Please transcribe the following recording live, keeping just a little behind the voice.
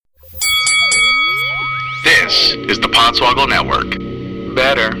is the Podswoggle Network.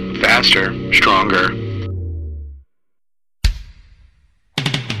 Better, faster, stronger.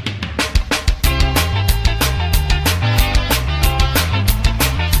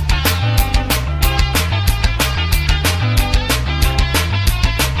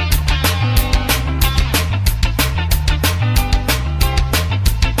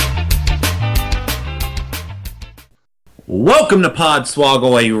 Welcome to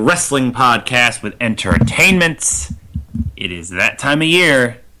Podswoggle, a wrestling podcast with entertainments. It is that time of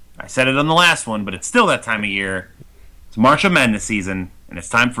year. I said it on the last one, but it's still that time of year. It's March of Madness season, and it's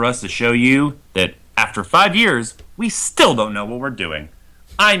time for us to show you that after 5 years, we still don't know what we're doing.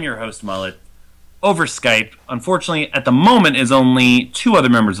 I'm your host, Mullet. Over Skype, unfortunately, at the moment, is only 2 other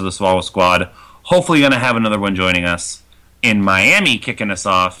members of the Swallow Squad. Hopefully going to have another one joining us. In Miami, kicking us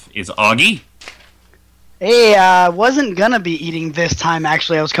off, is Augie. Hey, I wasn't gonna be eating this time,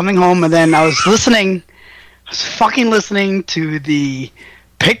 actually. I was coming home, and then I was listening to the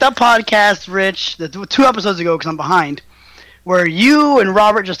Picked Up podcast, Rich, the 2 episodes ago, because I'm behind, where you and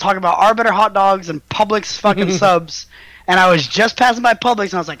Robert just talk about Our Better Hot Dogs and Publix fucking subs, and I was just passing by Publix,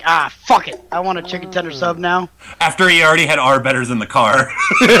 and I was like, fuck it, I want a chicken tender sub now. After he already had Our Betters in the car.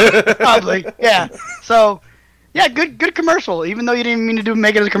 Probably, yeah. So... yeah, good commercial, even though you didn't mean to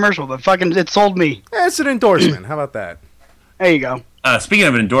make it as a commercial, but fucking it sold me. Yeah, it's an endorsement. How about that? There you go. Speaking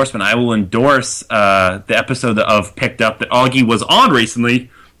of an endorsement, I will endorse the episode of Picked Up that Augie was on recently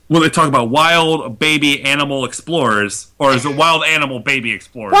when they talk about wild baby animal explorers, or is it wild animal baby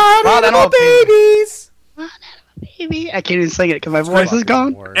explorers? Wild animal babies! Wild animal baby. I can't even sing it because my voice is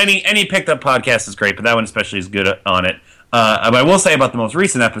gone. Any Picked Up podcast is great, but that one especially is good on it. But I will say about the most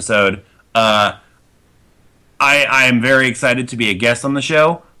recent episode, I am very excited to be a guest on the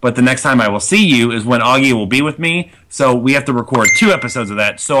show, but the next time I will see you is when Augie will be with me, so we have to record 2 episodes of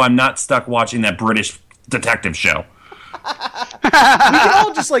that, so I'm not stuck watching that British detective show. We can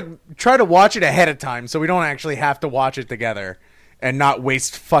all just, try to watch it ahead of time, so we don't actually have to watch it together, and not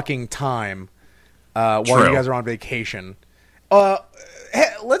waste fucking time while you guys are on vacation. Hey,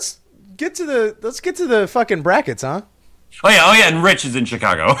 let's get to the fucking brackets, huh? Oh yeah, and Rich is in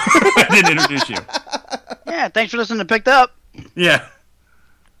Chicago. I didn't introduce you. Yeah, thanks for listening to Picked Up. Yeah.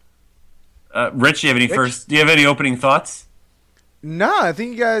 Rich, do you have any opening thoughts? No, I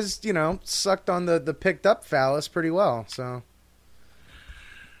think you guys, sucked on the Picked Up phallus pretty well, so.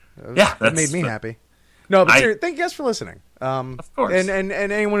 Yeah, that made me happy. No, but seriously, thank you guys for listening. Of course. And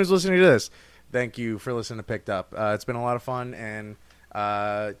anyone who's listening to this, thank you for listening to Picked Up. It's been a lot of fun, and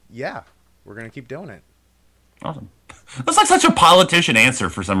yeah, we're going to keep doing it. Awesome. That's like such a politician answer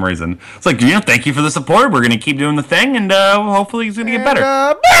for some reason. It's like, thank you for the support. We're going to keep doing the thing, and hopefully it's going to get better.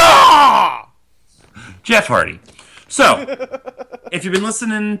 Jeff Hardy. So, if you've been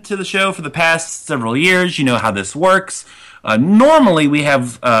listening to the show for the past several years, you know how this works. Normally, we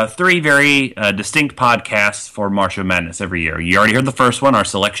have 3 very distinct podcasts for March of Madness every year. You already heard the first one, our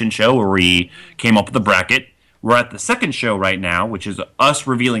selection show, where we came up with the bracket. We're at the second show right now, which is us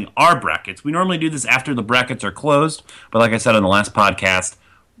revealing our brackets. We normally do this after the brackets are closed, but like I said on the last podcast,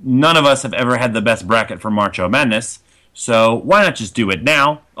 none of us have ever had the best bracket for March of Madness, so why not just do it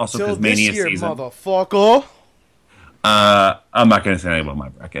now? Also, because Mania season. Motherfucker. I'm not going to say anything about my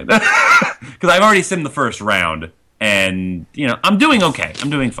bracket because I've already simmed the first round, and I'm doing okay.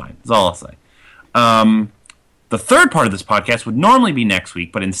 I'm doing fine. That's all I'll say. The third part of this podcast would normally be next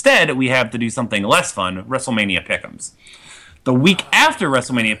week, but instead we have to do something less fun, WrestleMania Pick'ems. The week after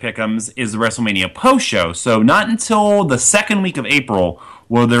WrestleMania Pick'ems is the WrestleMania post-show, so not until the second week of April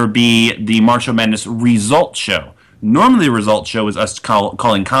will there be the March of Madness result show. Normally the result show is us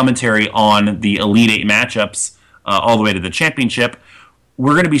calling commentary on the Elite 8 matchups all the way to the championship.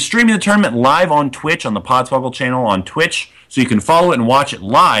 We're going to be streaming the tournament live on Twitch, on the Podswoggle channel on Twitch, so you can follow it and watch it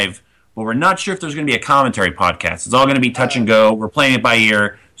live. But we're not sure if there's going to be a commentary podcast. It's all going to be touch and go. We're playing it by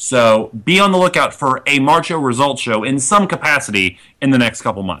ear. So be on the lookout for a Marcho results show in some capacity in the next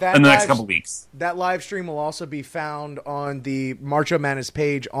couple months, next couple weeks. That live stream will also be found on the Marcho Madness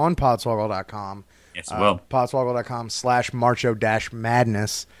page on Podswoggle.com. Yes, it will.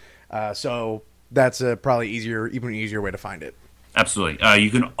 Podswoggle.com/Marcho-Madness. So that's a probably even easier way to find it. Absolutely. You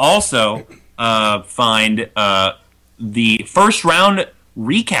can also find the first round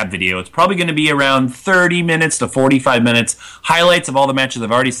recap video. It's probably going to be around 30 minutes to 45 minutes. Highlights of all the matches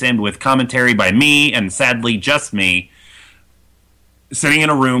I've already simmed with commentary by me, and sadly just me, sitting in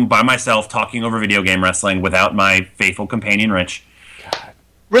a room by myself talking over video game wrestling without my faithful companion, Rich. God.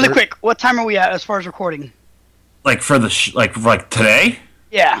 Really quick, what time are we at as far as recording? Like for the like today?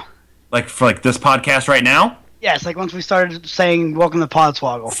 Yeah. Like for this podcast right now? Yes, like once we started saying welcome to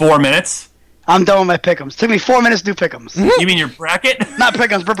Podswoggle. 4 minutes. I'm done with my pick'ems. Took me 4 minutes to do pick'ems. You mean your bracket? Not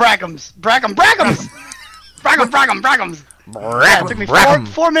pick'ems, but brack'ems. Brack'em. Yeah, it took me Brackum.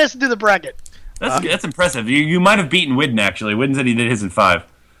 4 minutes to do the bracket. That's impressive. You might have beaten Widden, actually. Widden said he did his in 5.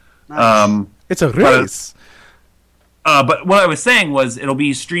 Nice. It's a race. But what I was saying was it'll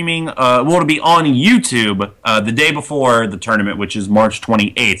be streaming, it'll be on YouTube the day before the tournament, which is March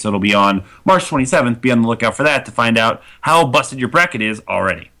 28th. So it'll be on March 27th. Be on the lookout for that to find out how busted your bracket is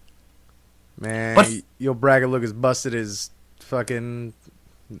already. Man, But- your bracket look as busted as fucking...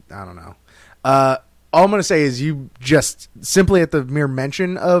 I don't know. All I'm going to say is you just, simply at the mere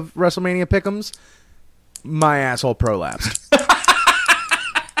mention of WrestleMania Pick'ems, my asshole prolapsed.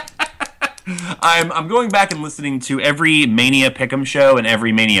 I'm going back and listening to every Mania Pick'em show and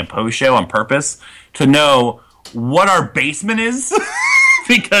every Mania post show on purpose to know what our basement is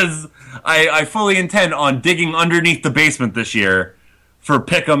because I fully intend on digging underneath the basement this year for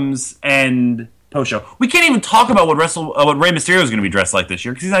Pick'ems and post show. We can't even talk about what Rey Mysterio is going to be dressed like this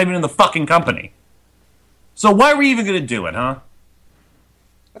year because he's not even in the fucking company. So why are we even going to do it, huh?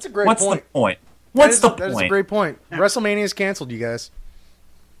 That's a great What's point. the point? What's the That is a point? great point. WrestleMania is canceled, you guys.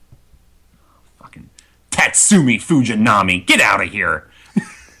 Fucking Tatsumi Fujinami, get out of here.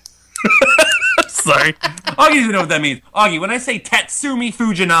 Sorry. Augie doesn't even know what that means. Augie, when I say Tatsumi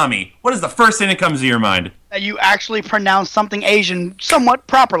Fujinami, what is the first thing that comes to your mind? That you actually pronounce something Asian somewhat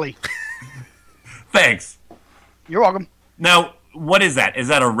properly. Thanks. You're welcome. Now, what is that? Is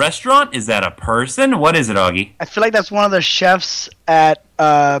that a restaurant? Is that a person? What is it, Augie? I feel like that's one of the chefs at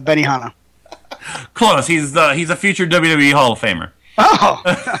Benihana. Close. He's a future WWE Hall of Famer. Oh,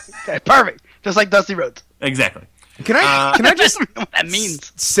 okay, perfect. Just like Dusty Rhodes. Exactly. Can I just I don't know what that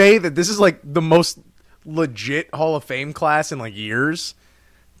means. say that this is like the most legit Hall of Fame class in like years?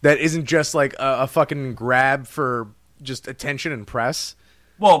 That isn't just like a fucking grab for just attention and press.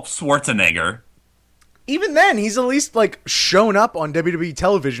 Well, Schwarzenegger. Even then, he's at least like shown up on WWE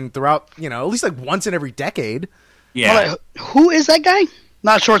television throughout, at least like once in every decade. Yeah. Hold on, who is that guy?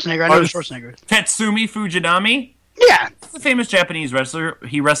 Not Schwarzenegger. I know who Oh, Schwarzenegger is. Tatsumi Fujinami. Yeah. He's a famous Japanese wrestler.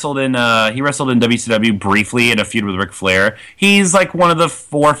 He wrestled in WCW briefly in a feud with Ric Flair. He's like one of the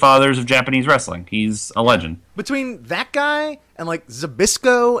forefathers of Japanese wrestling. He's a legend. Between that guy and like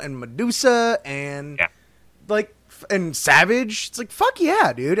Zabisco and Medusa and like and Savage, it's like fuck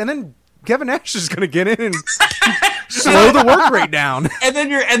yeah, dude. And then Kevin Nash is gonna get in and slow the work rate down. And then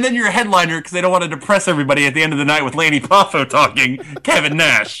your headliner, because they don't want to depress everybody at the end of the night with Lanny Poffo talking, Kevin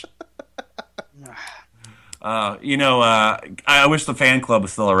Nash. I wish the fan club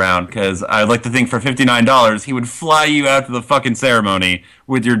was still around, because I'd like to think for $59 he would fly you out to the fucking ceremony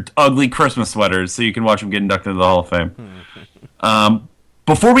with your ugly Christmas sweaters so you can watch him get inducted into the Hall of Fame.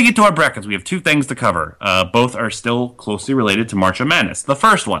 Before we get to our brackets, we have two things to cover. Both are still closely related to March of Madness. The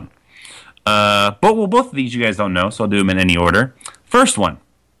first one, both of these you guys don't know, so I'll do them in any order. First one,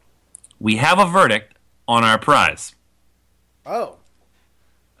 we have a verdict on our prize. Oh.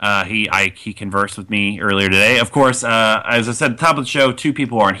 He conversed with me earlier today. Of course, as I said at the top of the show, two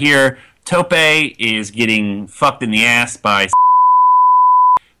people aren't here. Tope is getting fucked in the ass by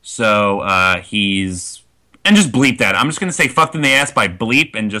so he's... And just bleep that. I'm just going to say fucked in the ass by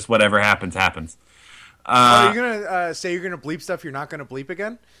bleep, and just whatever happens, happens. Are you going to say you're going to bleep stuff you're not going to bleep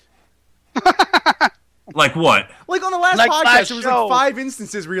again? Like what? Like on the last Like podcast, last there was show. like 5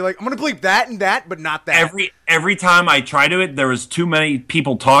 instances where you're like, I'm going to bleep that and that, but not that. Every time I tried to it, there was too many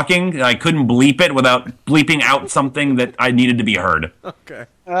people talking. I couldn't bleep it without bleeping out something that I needed to be heard. Okay.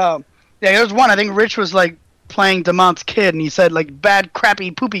 Yeah, there's one. I think Rich was like playing Damont's kid, and he said like bad,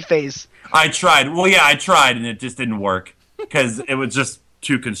 crappy, poopy face. I tried. Well, yeah, I tried, and it just didn't work because it was just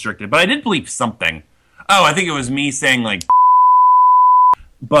too constricted. But I did bleep something. Oh, I think it was me saying like.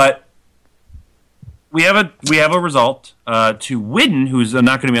 But we have a result to Widden, who's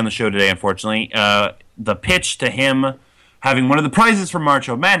not going to be on the show today, unfortunately. The pitch to him having one of the prizes for March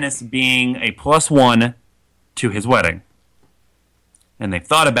of Madness being a +1 to his wedding, and they've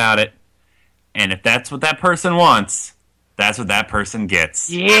thought about it, and if that's what that person wants, that's what that person gets.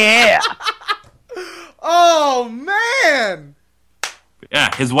 Yeah. Oh, man!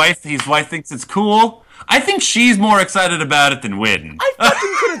 Yeah, his wife thinks it's cool. I think she's more excited about it than Widden. I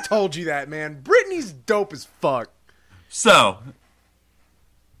fucking could have told you that, man. Brittany's dope as fuck. So,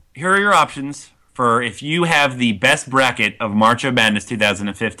 here are your options for if you have the best bracket of March of Madness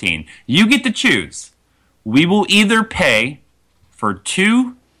 2015. You get to choose. We will either pay for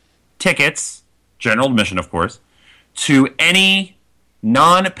 2 tickets, general admission, of course, to any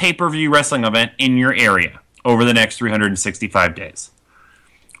non-pay-per-view wrestling event in your area over the next 365 days.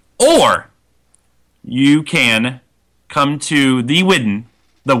 Or you can come to the Widden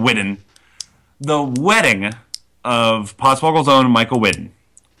the wedding of Podswoggle's own Michael Whidden.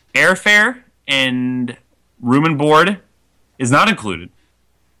 Airfare and room and board is not included.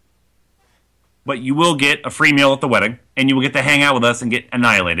 But you will get a free meal at the wedding, and you will get to hang out with us and get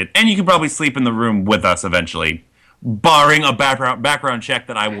annihilated. And you can probably sleep in the room with us eventually, barring a background check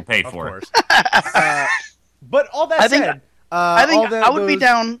that I will pay for. Of course. But all that said, I think I would be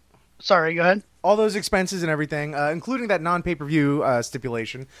down. Sorry, go ahead. All those expenses and everything, including that non-pay-per-view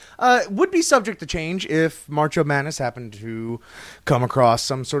stipulation, would be subject to change if March of Madness happened to come across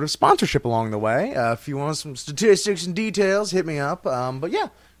some sort of sponsorship along the way. If you want some statistics and details, hit me up. But yeah,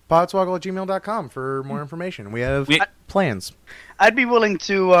 podswoggle@gmail.com for more information. We have plans. I'd be willing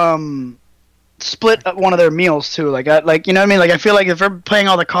to split one of their meals too. Like you know what I mean? Like I feel like if they're paying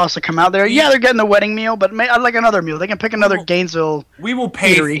all the costs to come out there, yeah, they're getting the wedding meal, but I'd like another meal. They can pick another Gainesville. We will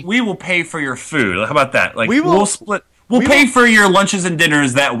pay. eatery. We will pay for your food. How about that? Like we'll split. we pay will- for your lunches and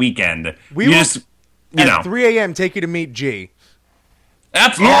dinners that weekend. We you will- just, you know, At 3 a.m., take you to meet G.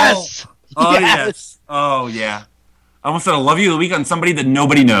 absolutely. Yes. Oh Yes. yes. Oh yeah. I almost said I love you the week on somebody that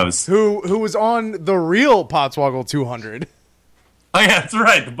nobody knows. Who was on the real Podswoggle 200. Oh yeah, that's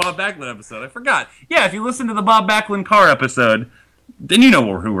right. The Bob Backlund episode. I forgot. Yeah, if you listen to the Bob Backlund car episode, then you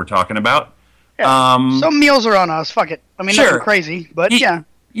know who we're talking about. Yeah. Some meals are on us. Fuck it. I mean, Sure. nothing crazy, but yeah.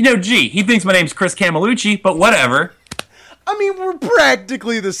 You know, gee, he thinks my name's Chris Camelucci, but whatever. I mean, we're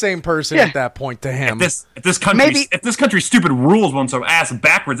practically the same person Yeah. at that point to him. If this country's stupid rules weren't so ass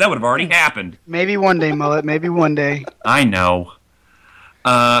backwards, that would have already happened. Maybe one day, Mullet. Maybe one day. I know.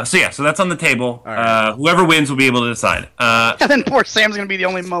 So that's on the table. right. Whoever wins will be able to decide. And then poor Sam's gonna be the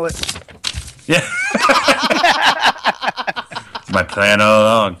only mullet. Yeah. It's my plan all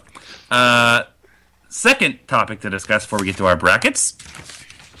along. Second topic to discuss before we get to our brackets.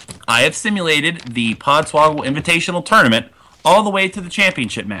 I have simulated the Podswoggle Invitational Tournament all the way to the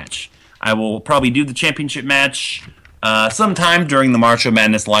championship match. I will probably do the championship match sometime during the March of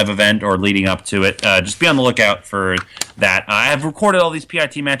Madness live event or leading up to it. Just be on the lookout for that. I have recorded all these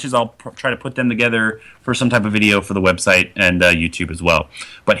PIT matches. I'll try to put them together for some type of video for the website and YouTube as well.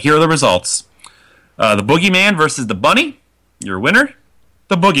 But here are the results. The Boogeyman versus the Bunny. Your winner,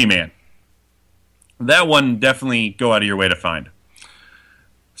 the Boogeyman. That one definitely go out of your way to find.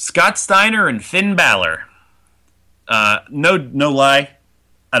 Scott Steiner and Finn Balor. No lie.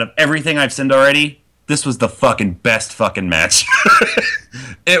 Out of everything I've seen already, this was the fucking best fucking match.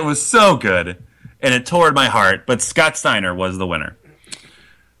 It was so good, and it tore my heart, but Scott Steiner was the winner.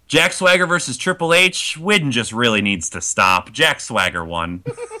 Jack Swagger versus Triple H. Whidden just really needs to stop. Jack Swagger won,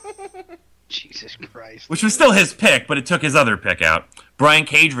 Jesus Christ. which was still his pick, but it took his other pick out. Brian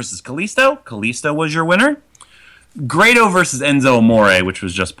Cage versus Kalisto. Kalisto was your winner. Grado versus Enzo Amore, which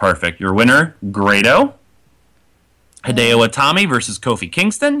was just perfect. Your winner, Grado. Hideo Itami versus Kofi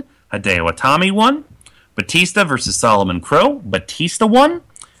Kingston. Hideo Itami won. Batista versus Solomon Crow. Batista won.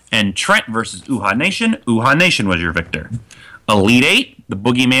 And Trent versus Uhaa Nation. Uhaa Nation was your victor. Elite 8, the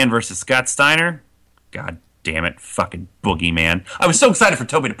Boogeyman versus Scott Steiner. God damn it, fucking Boogeyman. I was so excited for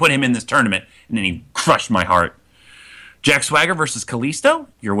Toby to put him in this tournament, and then he crushed my heart. Jack Swagger versus Kalisto.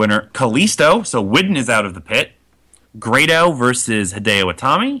 Your winner, Kalisto. So Whidden is out of the pit. Grado versus Hideo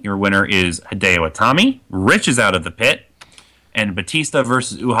Itami. Your winner is Hideo Itami. Rich is out of the pit. And Batista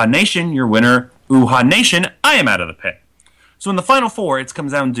versus Uhaa Nation. Your winner, Uhaa Nation. I am out of the pit. So in the final four, it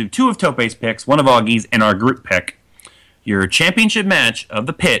comes down to two of Tope's picks, one of Augie's, and our group pick. Your championship match of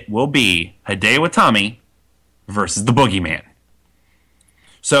the pit will be Hideo Itami versus the Boogeyman.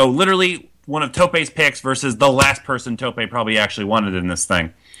 So literally one of Tope's picks versus the last person Tope probably actually wanted in this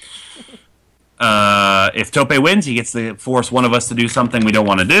thing. If Tope wins, he gets to force one of us to do something we don't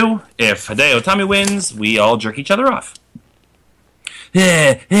want to do. If Hideo Itami wins, we all jerk each other off.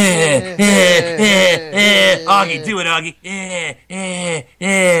 Augie, do it, Augie.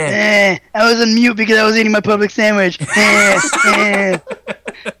 I was on mute because I was eating my public sandwich.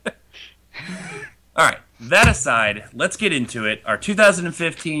 All right, that aside, let's get into it. Our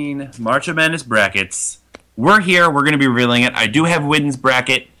 2015 March of Madness brackets. We're here. We're going to be revealing it. I do have Whidden's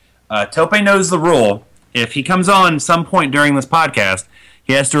bracket. Tope knows the rule. If he comes on some point during this podcast,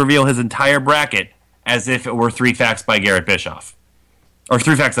 he has to reveal his entire bracket as if it were 3 facts by Garrett Bischoff. Or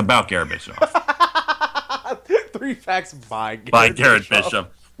 3 facts about Garrett Bischoff. 3 facts by Garrett Bischoff.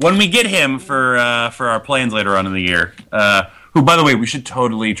 When we get him for our plans later on in the year, who, by the way, we should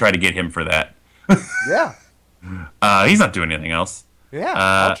totally try to get him for that. Yeah. He's not doing anything else.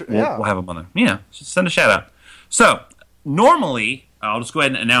 Yeah. We'll have him on there. Yeah, just send a shout out. So, normally, I'll just go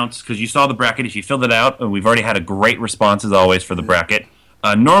ahead and announce, because you saw the bracket, if you filled it out, and we've already had a great response, as always, for the bracket.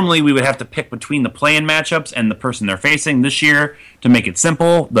 Normally, we would have to pick between the play-in matchups and the person they're facing. This year, to make it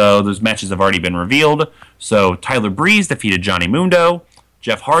simple, though those matches have already been revealed. So Tyler Breeze defeated Johnny Mundo.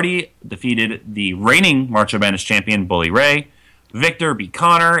 Jeff Hardy defeated the reigning Macho Madness champion, Bully Ray. Victor beat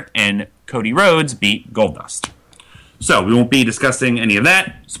Connor, and Cody Rhodes beat Goldust. So we won't be discussing any of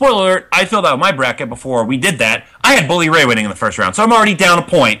that. Spoiler alert, I filled out my bracket before we did that. I had Bully Ray winning in the first round, so I'm already down a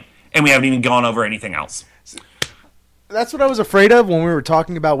point, and we haven't even gone over anything else. That's what I was afraid of when we were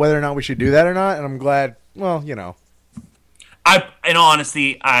talking about whether or not we should do that or not, and I'm glad, well, you know. In all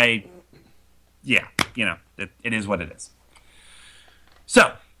honesty, it is what it is.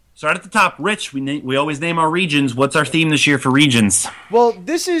 So, start at the top. Rich, we always name our regions. What's our theme this year for regions? Well,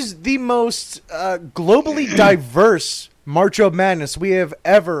 this is the most globally diverse March of Madness we have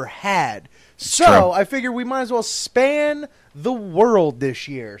ever had. So, true. I figure we might as well span the world this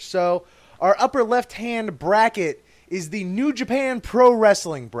year. So, our upper left-hand bracket is the New Japan Pro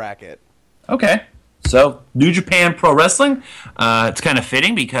Wrestling bracket. Okay. So, New Japan Pro Wrestling, it's kind of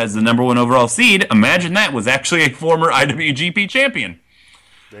fitting because the number 1 overall seed, imagine that, was actually a former IWGP champion.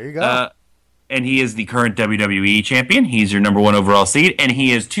 There you go. And he is the current WWE champion. He's your number 1 overall seed, and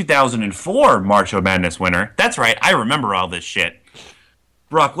he is 2004 March of Madness winner. That's right, I remember all this shit.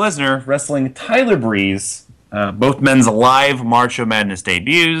 Brock Lesnar wrestling Tyler Breeze, both men's live March of Madness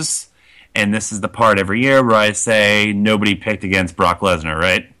debuts. And this is the part every year where I say nobody picked against Brock Lesnar,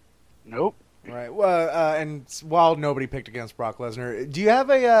 right? Nope. Right. Well, and while nobody picked against Brock Lesnar, do you have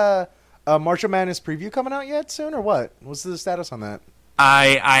a March of Madness preview coming out yet soon, or what? What's the status on that?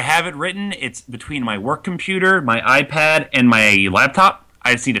 I have it written. It's between my work computer, my iPad, and my laptop.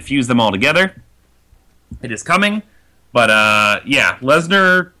 I just need to fuse them all together. It is coming. But, yeah,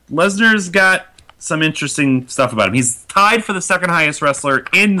 Lesnar's got some interesting stuff about him. He's tied for the second highest wrestler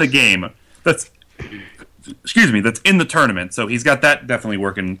in the game. That's in the tournament. So he's got that definitely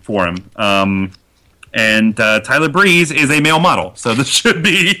working for him. And Tyler Breeze is a male model, so this should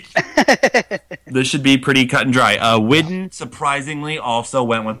be pretty cut and dry. Widden surprisingly also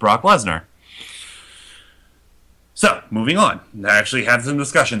went with Brock Lesnar. So moving on, I actually have some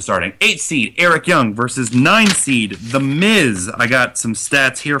discussion starting. 8 seed Eric Young versus 9 seed The Miz. I got some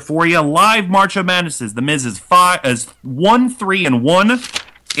stats here for you. Live March of Madnesses. The Miz is 1-3-1.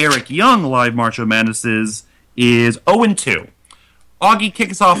 Eric Young live March of Madnesses is 0-2. Augie,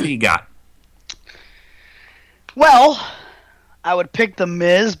 kick us off. What you got? Well, I would pick The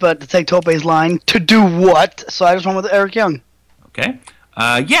Miz, but to take Tope's line, to do what? So I just went with Eric Young. Okay.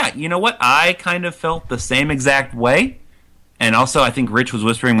 Yeah, you know what? I kind of felt the same exact way. And also, I think Rich was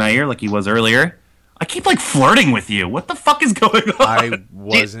whispering in my ear like he was earlier. I keep, flirting with you. What the fuck is going on? I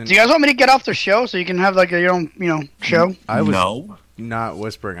wasn't. Do you guys want me to get off the show so you can have, your own, show? I was No. not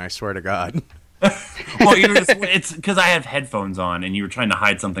whispering, I swear to God. Well, it's because I have headphones on and you were trying to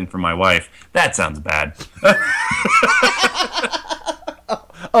hide something from my wife. That sounds bad.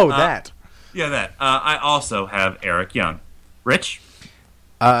 That. Yeah, that. I also have Eric Young. Rich?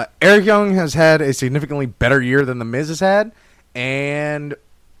 Eric Young has had a significantly better year than The Miz has had, and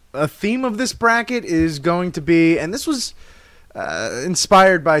a theme of this bracket is going to be, and this was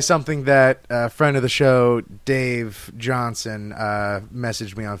inspired by something that a friend of the show, Dave Johnson,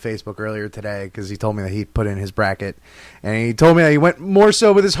 messaged me on Facebook earlier today because he told me that he put in his bracket, and he told me that he went more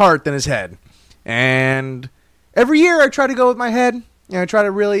so with his heart than his head. And every year I try to go with my head, I try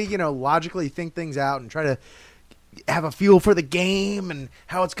to really, logically think things out and try to have a feel for the game and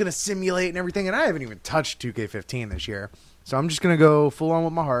how it's going to simulate and everything. And I haven't even touched 2K15 this year. So I'm just going to go full on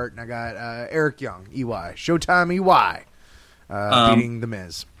with my heart. And I got Eric Young, EY. Showtime EY, beating The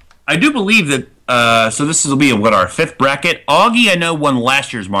Miz. I do believe that, so this will be our 5th bracket. Augie, I know, won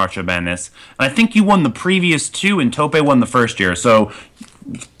last year's March of Madness. And I think you won the previous 2 and Tope won the first year. So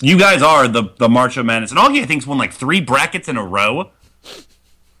you guys are the March of Madness. And Augie, I think, has won 3 brackets in a row.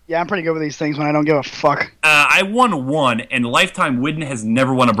 Yeah, I'm pretty good with these things when I don't give a fuck. I won 1, and Lifetime Widden has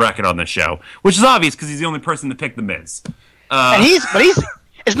never won a bracket on this show, which is obvious because he's the only person to pick The Miz. And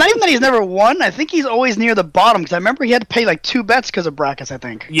it's not even that he's never won. I think he's always near the bottom because I remember he had to pay 2 bets because of brackets, I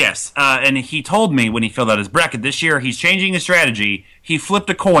think. Yes, and he told me when he filled out his bracket this year, he's changing his strategy. He flipped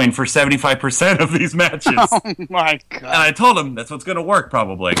a coin for 75% of these matches. Oh my god! And I told him that's what's going to work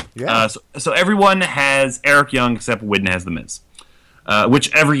probably. Yeah. So everyone has Eric Young except Widden has The Miz.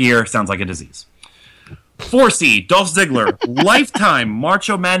 Which every year sounds like a disease. 4 seed Dolph Ziggler, lifetime March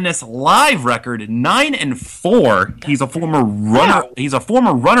of Madness live record 9-4. He's a former runner. He's a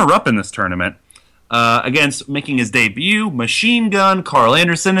former runner-up in this tournament. Against making his debut, Machine Gun Carl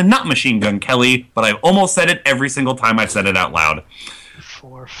Anderson, and not Machine Gun Kelly, but I've almost said it every single time I've said it out loud.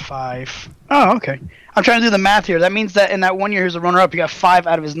 4, 5. Oh, okay. I'm trying to do the math here. That means that in that 1 year he's a runner-up, he got 5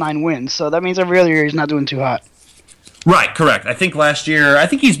 out of his 9 wins. So that means every other year he's not doing too hot. Right, correct. I think last year, I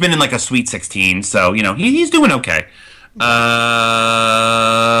think he's been in like a Sweet 16, so, he's doing okay. Witten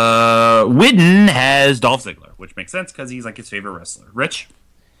has Dolph Ziggler, which makes sense because he's like his favorite wrestler. Rich?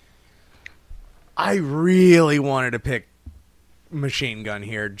 I really wanted to pick Machine Gun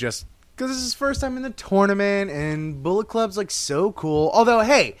here just because this is his first time in the tournament and Bullet Club's like so cool. Although,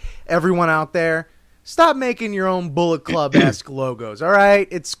 hey, everyone out there, stop making your own Bullet Club-esque logos, all right?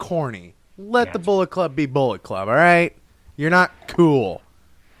 It's corny. Let the Bullet Club be Bullet Club, all right? You're not cool.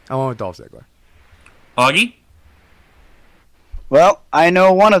 I went with Dolph Ziggler. Augie? Well, I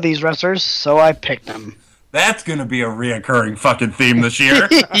know one of these wrestlers, so I picked him. That's going to be a reoccurring fucking theme this year.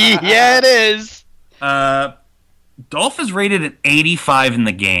 Yeah, it is. Dolph is rated at 85 in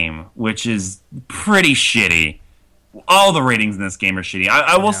the game, which is pretty shitty. All the ratings in this game are shitty.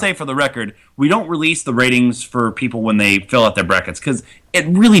 I will say, for the record, we don't release the ratings for people when they fill out their brackets, because it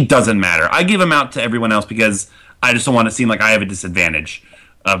really doesn't matter. I give them out to everyone else because I just don't want to seem like I have a disadvantage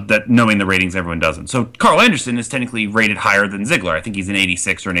of that, knowing the ratings everyone doesn't. So Carl Anderson is technically rated higher than Ziggler. I think he's an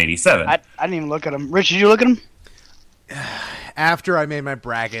 86 or an 87. I didn't even look at him. Rich, did you look at him? After I made my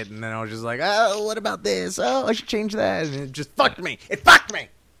bracket, and then I was just like, oh, what about this? Oh, I should change that. And it just fucked me. It fucked me.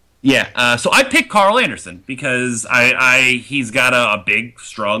 Yeah, so I picked Carl Anderson because he's got a big,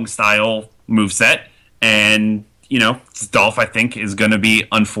 strong style moveset, and, Dolph, I think, is going to be,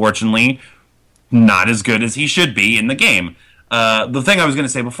 unfortunately, not as good as he should be in the game. The thing I was going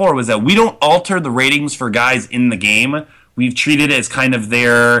to say before was that we don't alter the ratings for guys in the game. We've treated it as kind of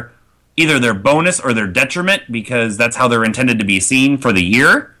either their bonus or their detriment, because that's how they're intended to be seen for the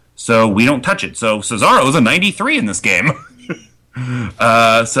year, so we don't touch it. So Cesaro's a 93 in this game.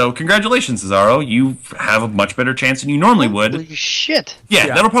 So congratulations, Cesaro. You have a much better chance than you normally would. Holy shit. Yeah,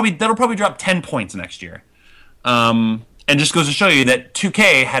 that'll probably drop 10 points next year. And just goes to show you that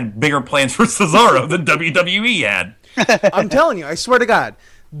 2K had bigger plans for Cesaro than WWE had. I'm telling you, I swear to God,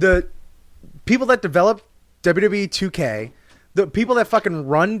 the people that develop WWE 2K, the people that fucking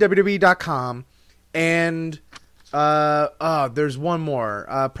run WWE.com, and there's one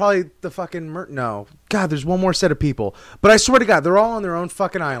more. Probably the fucking no. God, there's one more set of people. But I swear to God, they're all on their own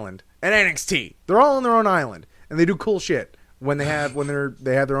fucking island. And NXT, they're all on their own island, and they do cool shit when they have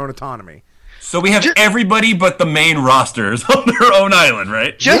their own autonomy. So we have everybody but the main rosters on their own island,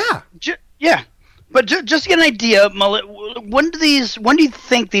 right? Yeah. But just to get an idea, Mullet, when do you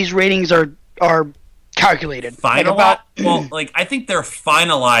think these ratings are calculated? I think they're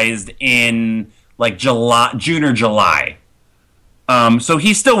finalized in like June or July. So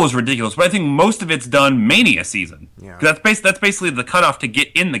he still was ridiculous, but I think most of it's done Mania season. Yeah. That's basically the cutoff to get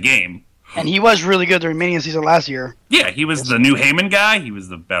in the game. And he was really good during Mania season last year. Yeah, he was the new Heyman guy. He was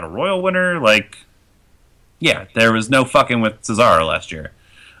the Battle Royal winner. There was no fucking with Cesaro last year.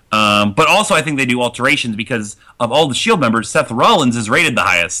 But also I think they do alterations because of all the Shield members, Seth Rollins is rated the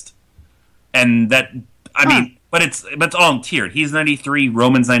highest. And but it's all tiered. He's 93,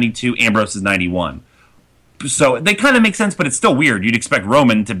 Roman's 92, Ambrose is 91. So they kind of make sense, but it's still weird. You'd expect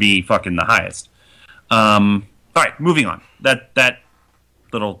Roman to be fucking the highest. All right, moving on. That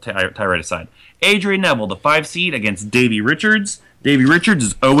little tirade aside. Adrian Neville, the 5 seed against Davey Richards. Davey Richards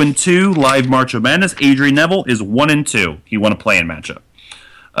is 0-2, live March of Madness. Adrian Neville is 1-2. He won a play-in matchup.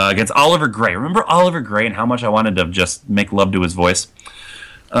 Against Oliver Gray. Remember Oliver Gray and how much I wanted to just make love to his voice?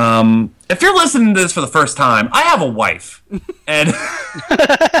 If you're listening to this for the first time, I have a wife. And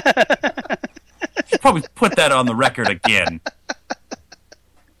should probably put that on the record again.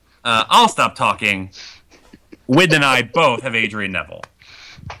 I'll stop talking. Wid and I both have Adrian Neville.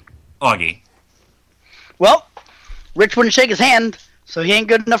 Augie. Well, Rich wouldn't shake his hand, so he ain't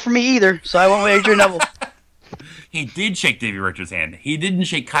good enough for me either, so I went with Adrian Neville. He did shake Davey Richards' hand. He didn't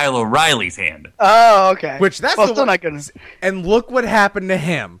shake Kyle O'Reilly's hand. Oh, okay. Still not good. And look what happened to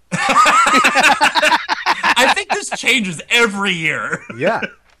him. I think this changes every year. Yeah.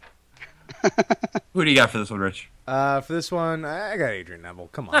 Who do you got for this one, Rich? For this one, I got Adrian Neville.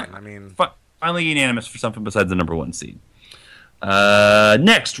 Come on, I mean... Finally unanimous for something besides the number 1 seed.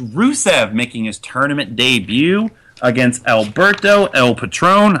 Next, Rusev making his tournament debut against Alberto El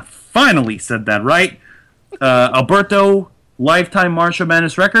Patron. Finally said that right. Alberto, lifetime March of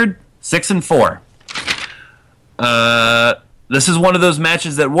Madness record, 6-4. This is one of those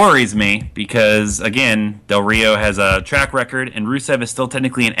matches that worries me because, again, Del Rio has a track record, and Rusev is still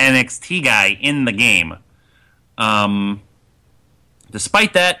technically an NXT guy in the game.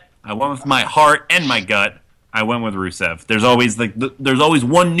 Despite that, I went with my heart and my gut. I went with Rusev. There's always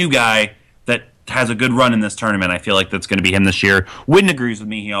one new guy that has a good run in this tournament, I feel like that's going to be him this year. Witten agrees with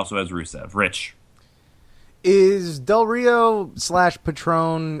me. He also has Rusev. Rich. Is Del Rio /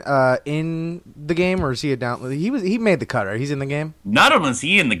 Patron in the game, or is he a down? He made the cut, right? He's in the game. Not only is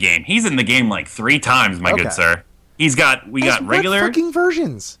he in the game, he's in the game like 3 times, my good sir. We got regular fucking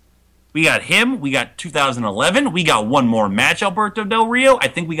versions. We got him. We got 2011. We got one more match, Alberto Del Rio. I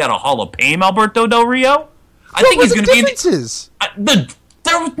think we got a Hall of Fame, Alberto Del Rio. I think he's going to be in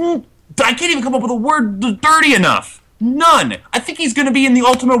I can't even come up with a word dirty enough. None. I think he's going to be in the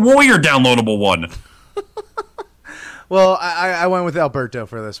Ultimate Warrior downloadable one. Well, I went with Alberto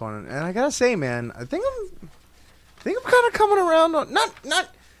for this one, and I gotta say, man, I think I'm kind of coming around on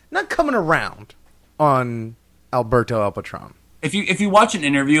not coming around on Alberto El Patron. If you watch an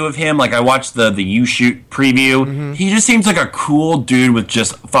interview of him, like I watched the You Shoot preview, he just seems like a cool dude with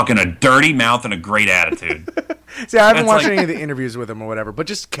just fucking a dirty mouth and a great attitude. See, I haven't watched any of the interviews with him or whatever, but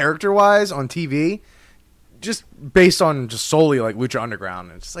just character-wise on TV, just based on just solely like Lucha Underground,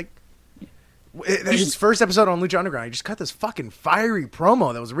 it's like his first episode on Lucha Underground, he just cut this fucking fiery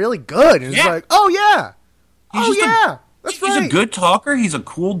promo that was really good, and it's like, oh yeah, that's right. He's a good talker. He's a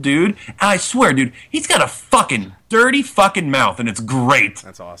cool dude. And I swear, dude, he's got a fucking dirty fucking mouth, and it's great.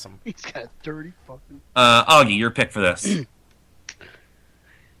 That's awesome. He's got a dirty fucking... Augie, your pick for this. It's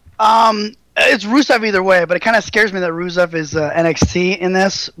Rusev either way, but it kind of scares me that Rusev is NXT in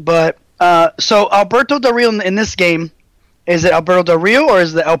this. But so Alberto Del Rio in this game, is it Alberto Del Rio or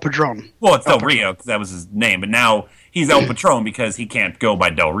is it El Patron? Well, it's Del Rio because that was his name, but now he's El Patron because he can't go by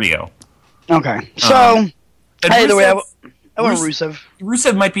Del Rio. Okay, so either way, I went Rusev.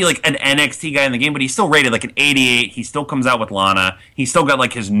 Rusev might be like an NXT guy in the game, but he's still rated like an 88. He still comes out with Lana. He's still got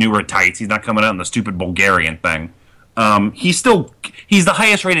like his newer tights. He's not coming out in the stupid Bulgarian thing. He's the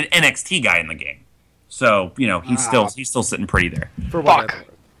highest rated NXT guy in the game. So, you know, he's still sitting pretty there. For what that's worth.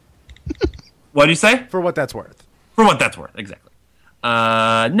 What'd you say? For what that's worth. For what that's worth, exactly.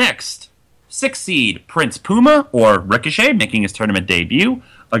 Next, 6th seed Prince Puma or Ricochet making his tournament debut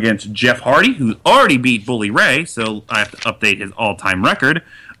against Jeff Hardy, who already beat Bully Ray, so I have to update his all-time record.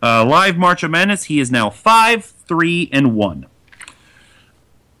 Live March of Madness, he is now 5-3-1.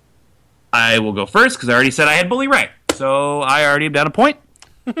 I will go first because I already said I had Bully Ray, so I already am down a point.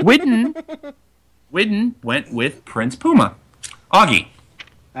 Witten went with Prince Puma. Augie.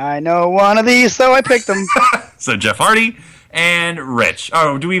 I know one of these, so I picked them. So Jeff Hardy and Rich.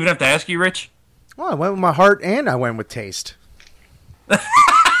 Oh, do we even have to ask you, Rich? Well, I went with my heart and I went with taste.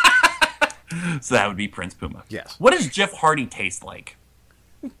 So that would be Prince Puma. Yes. What does Jeff Hardy taste like?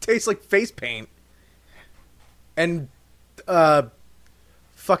 Tastes like face paint. And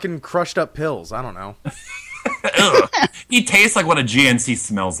fucking crushed up pills. I don't know. He tastes like what a GNC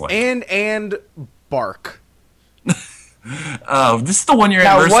smells like. And bark. Oh, this is the 1-year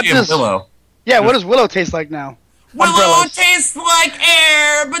anniversary of Willow. Yeah, what does Willow taste like now? Willow Umbrellas. tastes like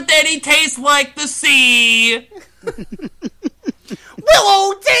air, but then he tastes like the sea.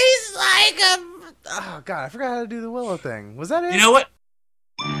 Willow tastes like a... Oh, God, I forgot how to do the Willow thing. Was that it? You know what?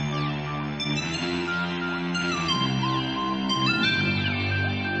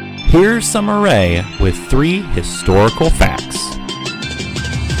 Here's Summer Rae with 3 historical facts.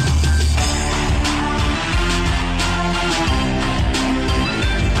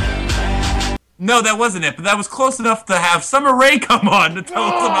 No, that wasn't it, but that was close enough to have Summer Rae come on to tell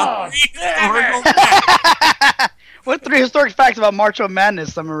us about 3 historical facts. What 3 historic facts about March of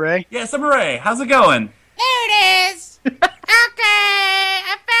Madness, Summer Rae? Yeah, Summer Rae, how's it going? There it is. Okay,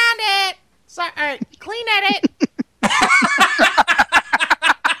 I found it. Sorry, all right, clean edit.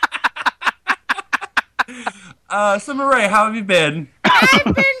 Summer Rae, how have you been? I've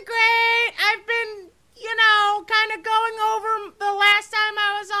been great. I've been, kind of going over the last time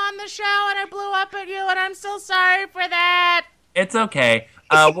I was on the show and I blew up at you, and I'm so sorry for that. It's okay.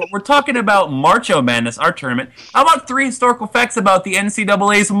 We're talking about March of Madness, our tournament. How about 3 historical facts about the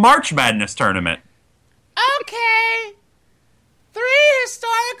NCAA's March Madness tournament? Okay. 3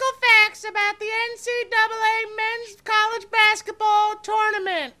 historical facts about the NCAA men's college basketball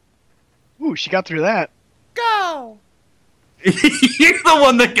tournament. Ooh, she got through that. Go. You're the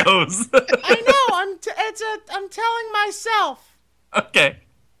one that goes. I know. I'm telling myself. Okay.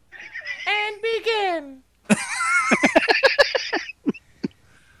 And begin.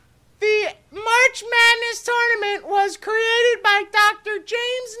 The March Madness tournament was created by Dr.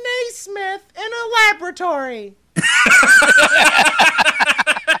 James Naismith in a laboratory.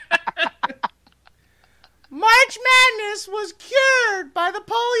 March Madness was cured by the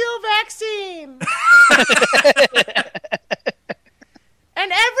polio vaccine. And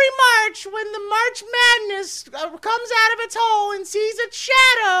every March, when the March Madness comes out of its hole and sees its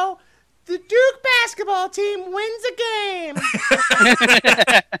shadow, The Duke basketball team wins a game.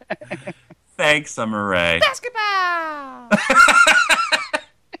 Thanks, Summer Rae. Basketball.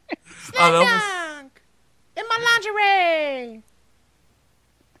 Slam that dunk. In my lingerie.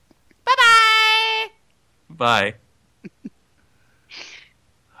 Bye-bye. Bye.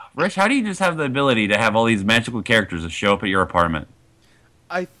 Rich, how do you just have the ability to have all these magical characters that show up at your apartment?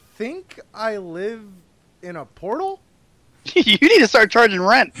 I think I live in a portal. You need to start charging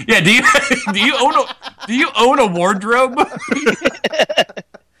rent. Yeah, do you own a wardrobe?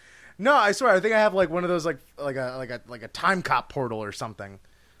 No, I swear. I think I have like one of those like a time cop portal or something.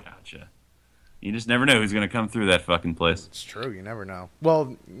 Gotcha. You just never know who's gonna come through that fucking place. It's true. You never know.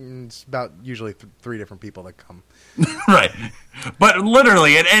 Well, it's about usually 3 different people that come. Right. But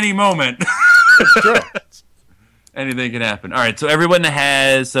literally at any moment. It's true. Anything can happen. All right, so everyone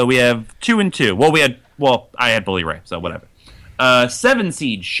has. So we have 2 and 2. I had Bully Ray, so whatever. 7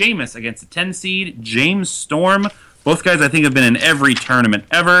 seed Sheamus against the 10 seed James Storm. Both guys I think have been in every tournament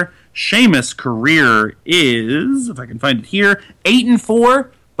ever. Sheamus' career is, if I can find it here, 8 and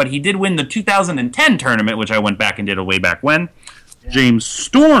 4. But he did win the 2010 tournament, which I went back and did a way back when. Yeah. James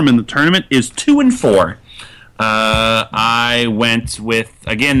Storm in the tournament is 2 and 4. I went with,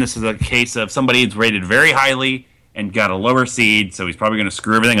 again, this is a case of somebody who's rated very highly and got a lower seed, so he's probably going to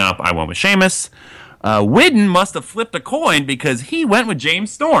screw everything up. I went with Sheamus. Widden must have flipped a coin because he went with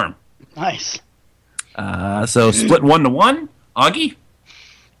James Storm. Nice. So split 1-1. Augie?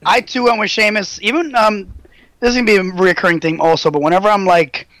 I too went with Sheamus. Even this is gonna be a recurring thing also, but whenever I'm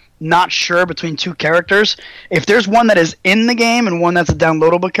like not sure between 2 characters, if there's one that is in the game and one that's a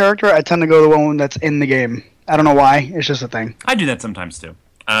downloadable character, I tend to go to the one that's in the game. I don't know why. It's just a thing. I do that sometimes too.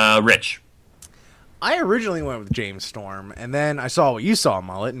 Rich? I originally went with James Storm, and then I saw what you saw,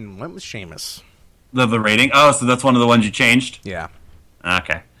 Mullet, and went with Sheamus. The rating? Oh, so that's one of the ones you changed? Yeah.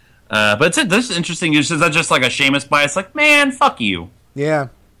 Okay. But this is interesting. Is that just like a Sheamus bias? Like, man, fuck you. Yeah.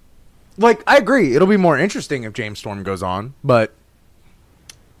 Like, I agree. It'll be more interesting if James Storm goes on, but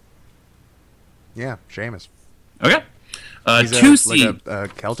yeah, Sheamus. Okay. He's 2 seed. like a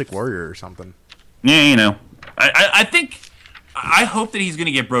Celtic warrior or something. Yeah, you know. I think... I hope that he's going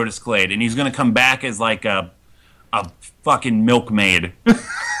to get Brodus Clade, and he's going to come back as like a fucking milkmaid.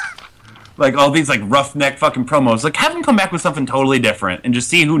 Like all these like roughneck fucking promos. Like have him come back with something totally different and just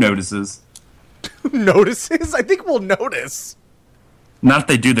see who notices. Who notices? I think we'll notice. Not if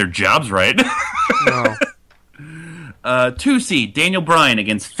they do their jobs right. No. 2 seed Daniel Bryan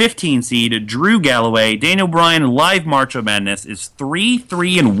against 15 seed Drew Galloway. Daniel Bryan live March of Madness is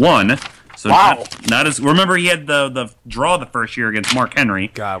 3-3-1. So wow. Not as remember he had the draw the first year against Mark Henry.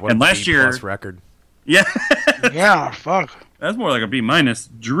 God, what and a last B+ year record. Yeah. Yeah, fuck. That's more like a B-.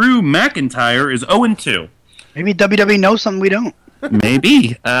 Drew McIntyre is 0-2. Maybe WWE knows something we don't.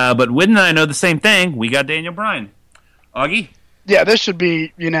 Maybe. But Widden and I know the same thing. We got Daniel Bryan. Augie? Yeah, this should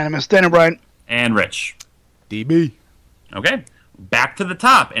be unanimous. Daniel Bryan. And Rich. DB. Okay. Back to the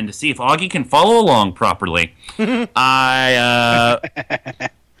top. And to see if Augie can follow along properly.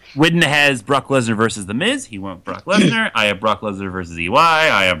 Widden has Brock Lesnar versus The Miz. He went with Brock Lesnar. I have Brock Lesnar versus EY.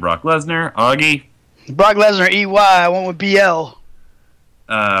 I have Brock Lesnar. Augie? Brock Lesnar, EY. I went with BL.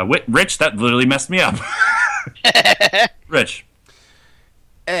 Rich, that literally messed me up. Rich?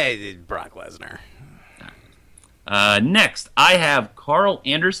 Hey, Brock Lesnar. Next, I have Carl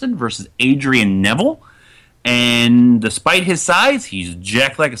Anderson versus Adrian Neville. And despite his size, he's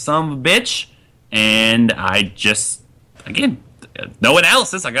jacked like a son of a bitch. And I just, again, no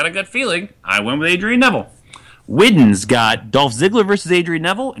analysis. I got a gut feeling. I went with Adrian Neville. Widden's got Dolph Ziggler versus Adrian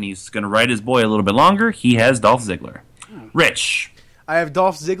Neville, and he's going to ride his boy a little bit longer. He has Dolph Ziggler. Rich. I have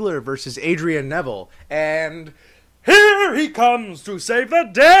Dolph Ziggler versus Adrian Neville. And here he comes to save the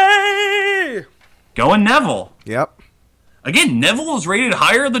day! Going Neville. Yep. Again, Neville is rated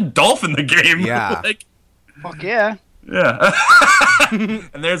higher than Dolph in the game. Yeah. Fuck yeah. Yeah.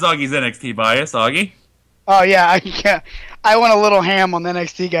 And there's Augie's NXT bias. Augie? Oh, yeah. I went a little ham on the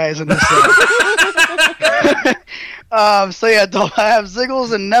NXT guys in this. So, yeah, I have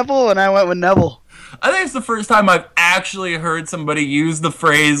Ziggles and Neville, and I went with Neville. I think it's the first time I've actually heard somebody use the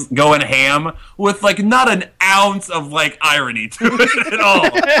phrase going ham with, like, not an ounce of, like, irony to it at all.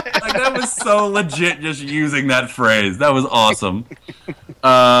 Like, that was so legit just using that phrase. That was awesome.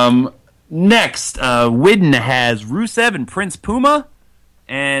 Next, Widden has Rusev and Prince Puma.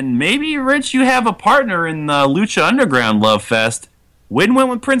 And maybe, Rich, you have a partner in the Lucha Underground Love Fest. Widden went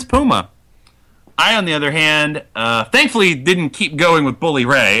with Prince Puma. I, on the other hand, thankfully didn't keep going with Bully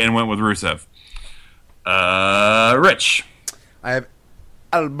Ray and went with Rusev. Rich. I have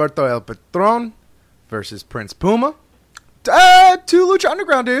Alberto El Patron versus Prince Puma. 2 Lucha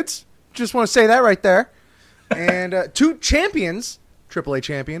Underground dudes. Just want to say that right there. And 2 champions, AAA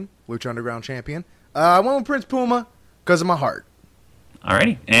champion, Lucha Underground champion. I went with Prince Puma because of my heart.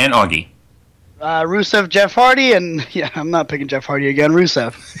 Alrighty. And Augie. Rusev, Jeff Hardy, and I'm not picking Jeff Hardy again.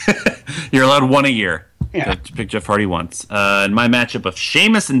 Rusev. You're allowed 1 a year. Yeah. To pick Jeff Hardy once. In my matchup of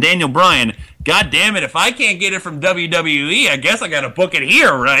Sheamus and Daniel Bryan, God damn it, if I can't get it from WWE, I guess I gotta book it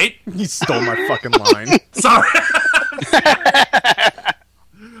here, right? You stole my fucking line. Sorry.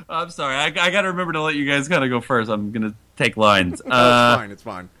 I'm sorry. I gotta remember to let you guys kind of go first. I'm gonna take lines. It's fine. It's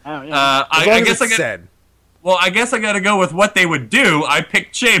fine. Oh, yeah. I guess I got. said. Well, I guess I gotta go with what they would do. I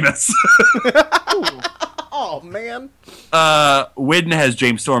picked Sheamus. Oh man. Widden has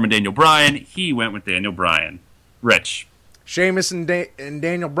James Storm and Daniel Bryan. He went with Daniel Bryan. Rich. Sheamus and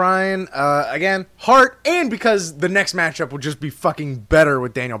Daniel Bryan. Again, heart, and because the next matchup will just be fucking better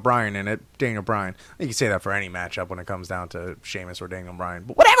with Daniel Bryan in it. Daniel Bryan. You can say that for any matchup when it comes down to Sheamus or Daniel Bryan.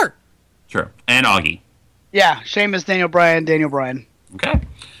 But whatever. Sure. And Augie. Yeah, Sheamus, Daniel Bryan, Daniel Bryan. Okay.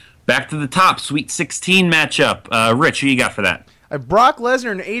 Back to the top. Sweet 16 matchup. Rich, who you got for that? I have Brock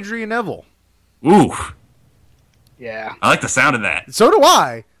Lesnar and Adrian Neville. Ooh. Yeah. I like the sound of that. So do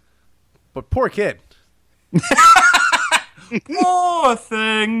I. But poor kid. Poor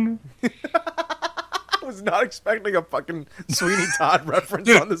thing. I was not expecting a fucking Sweeney Todd reference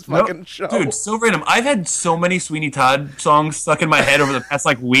Dude, on this fucking show. Dude, so random. I've had so many Sweeney Todd songs stuck in my head over the past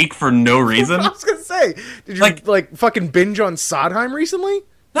week for no reason. I was gonna say, did you like fucking binge on Sondheim recently?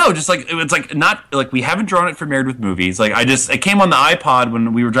 No, just it's not we haven't drawn it for Married with Movies. It came on the iPod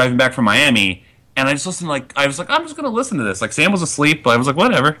when we were driving back from Miami, and I just listened. I was like, I'm just gonna listen to this. Sam was asleep, but I was like,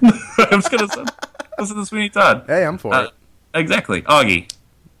 whatever. I'm just gonna listen to Sweeney Todd. Hey, I'm for it. Exactly, Augie.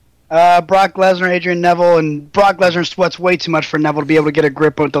 Brock Lesnar, Adrian Neville, and Brock Lesnar sweats way too much for Neville to be able to get a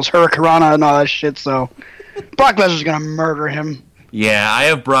grip with those Hurricanrana and all that shit. So Brock Lesnar's gonna murder him. Yeah, I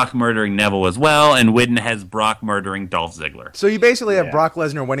have Brock murdering Neville as well, and Widden has Brock murdering Dolph Ziggler. So you basically have Brock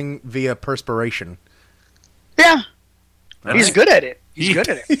Lesnar winning via perspiration. Yeah, That's he's it. good at it. He's good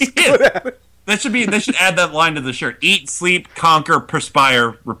at it. He is. They should add that line to the shirt. Eat, sleep, conquer,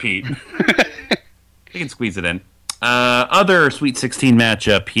 perspire, repeat. You can squeeze it in. Other Sweet 16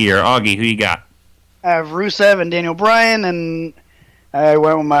 matchup here. Augie, who you got? I have Rusev and Daniel Bryan, and I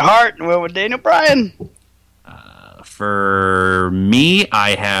went with my heart and went with Daniel Bryan. For me,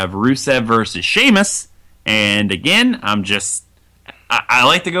 I have Rusev versus Sheamus. And again, I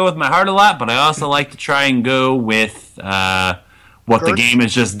like to go with my heart a lot, but I also like to try and go with what the game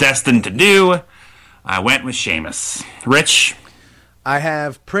is just destined to do. I went with Sheamus. Rich? I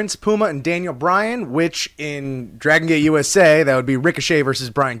have Prince Puma and Daniel Bryan, which in Dragon Gate USA, that would be Ricochet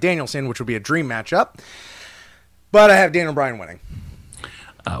versus Bryan Danielson, which would be a dream matchup. But I have Daniel Bryan winning.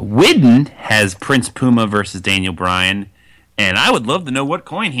 Widden has Prince Puma versus Daniel Bryan, and I would love to know what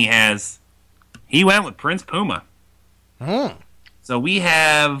coin he has. He went with Prince Puma. So we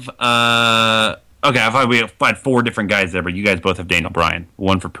have we had 4 different guys there, but you guys both have Daniel Bryan.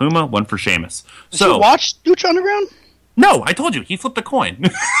 One for Puma, one for Sheamus. Did you watch Lucha Underground? No, I told you he flipped a coin.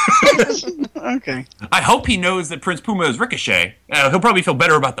 Okay. I hope he knows that Prince Puma is Ricochet. He'll probably feel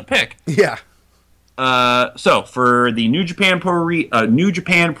better about the pick. Yeah. So for the New Japan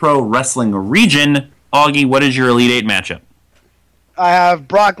Pro Wrestling region, Augie, what is your Elite 8 matchup? I have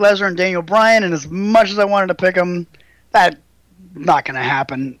Brock Lesnar and Daniel Bryan, and as much as I wanted to pick him, that's not going to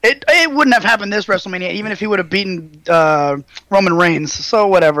happen. It wouldn't have happened this WrestleMania, even if he would have beaten Roman Reigns. So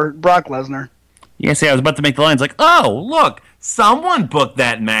whatever, Brock Lesnar. Yeah, see, I was about to make the lines oh, look, someone booked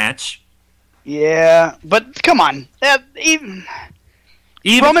that match. Yeah, but come on.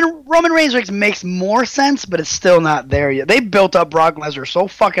 Even Roman Reigns makes more sense, but it's still not there yet. They built up Brock Lesnar so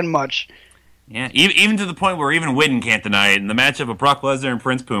fucking much. Yeah, even to the point where even Widden can't deny it. In the matchup of Brock Lesnar and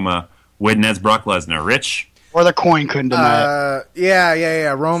Prince Puma, Widden has Brock Lesnar. Rich? Or the coin couldn't deny it.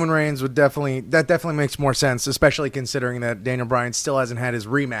 Yeah. Roman Reigns would definitely makes more sense, especially considering that Daniel Bryan still hasn't had his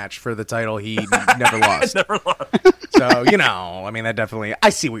rematch for the title he never lost. Never lost. So, that definitely, I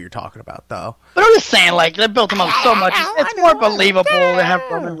see what you're talking about, though. But I'm just saying, they built him up so much. It's more believable to have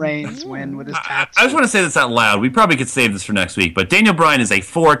Roman Reigns win with his tattoo. I just want to say this out loud. We probably could save this for next week, but Daniel Bryan is a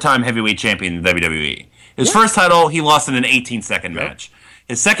 4-time heavyweight champion in the WWE. His first title, he lost in an 18-second match.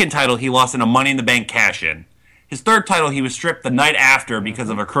 His second title, he lost in a Money in the Bank cash-in. His third title, he was stripped the night after because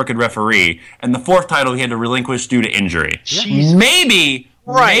of a crooked referee. And the fourth title, he had to relinquish due to injury. Jeez.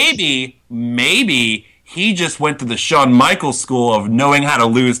 Maybe he just went to the Shawn Michaels school of knowing how to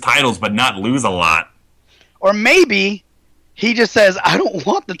lose titles but not lose a lot. Or maybe he just says, I don't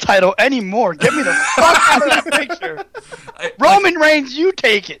want the title anymore. Get me the fuck out of this picture. Roman Reigns, you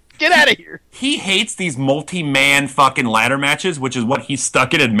take it. Get out of here. He hates these multi-man fucking ladder matches, which is what he's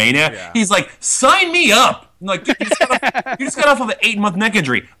stuck in Mania. Yeah. He's like, sign me up. I'm like, dude, you just got off of an 8-month neck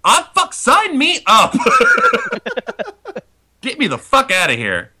injury. Sign me up. Get me the fuck out of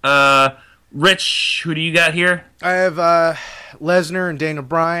here. Rich, who do you got here? I have Lesnar and Daniel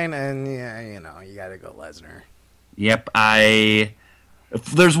Bryan, and you gotta go Lesnar. Yep, if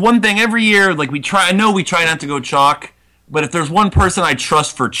there's one thing every year, like I know we try not to go chalk, but if there's one person I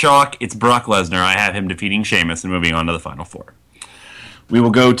trust for chalk, it's Brock Lesnar. I have him defeating Sheamus and moving on to the Final Four. We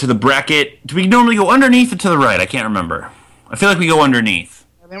will go to the bracket. Do we normally go underneath or to the right? I can't remember. I feel like we go underneath.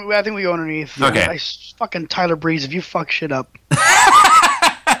 I think we go underneath. Okay. Fucking Tyler Breeze, if you fuck shit up.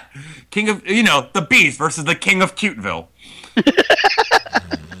 King of, the Beast versus the King of Cuteville.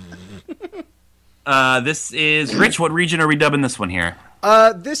 This is Rich. What region are we dubbing this one here?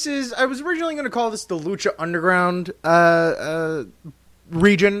 I was originally going to call this the Lucha Underground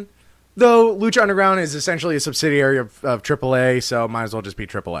region, though Lucha Underground is essentially a subsidiary of AAA, so might as well just be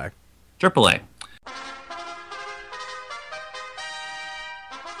AAA. AAA.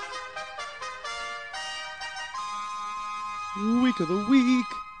 Week of the week.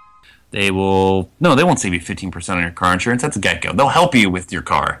 They won't save you 15% on your car insurance. That's a get-go. They'll help you with your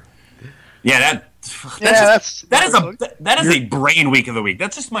car. Yeah, that is a brain week of the week.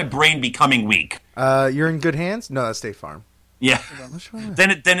 That's just my brain becoming weak. You're in good hands? No, that's State Farm. Yeah.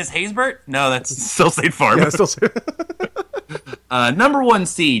 Dennis Haysbert? No, that's still State Farm. Yeah, still State Number 1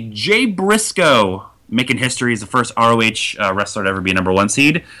 seed, Jay Briscoe, making history as the first ROH wrestler to ever be a number 1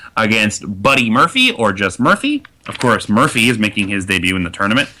 seed, against Buddy Murphy, or just Murphy. Of course, Murphy is making his debut in the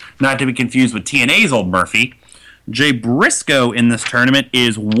tournament, not to be confused with TNA's old Murphy. Jay Briscoe in this tournament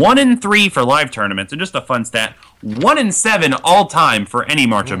is 1-3 for live tournaments, and just a fun stat, 1-7 all time for any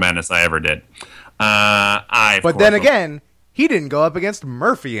March of Madness I ever did. But then again, he didn't go up against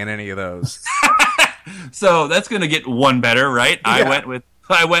Murphy in any of those. So that's going to get one better, right? Yeah.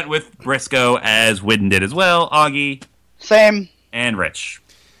 I went with Briscoe, as Widden did as well. Augie. Same. And Rich.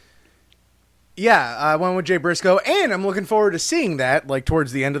 Yeah, I went with Jay Briscoe, and I'm looking forward to seeing that, like,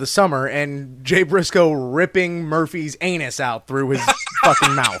 towards the end of the summer, and Jay Briscoe ripping Murphy's anus out through his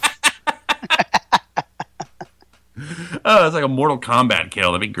fucking mouth. Oh, it's like a Mortal Kombat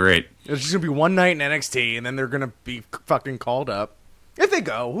kill. That'd be great. It's just going to be one night in NXT, and then they're going to be fucking called up. If they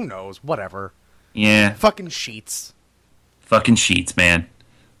go, who knows? Whatever. Yeah. Fucking sheets. Fucking sheets, man.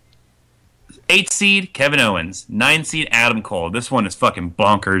 8 seed, Kevin Owens. 9 seed, Adam Cole. This one is fucking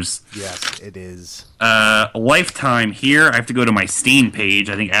bonkers. Yes, it is. Lifetime here. I have to go to my Steam page.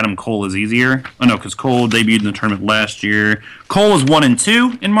 I think Adam Cole is easier. Oh, no, because Cole debuted in the tournament last year. Cole is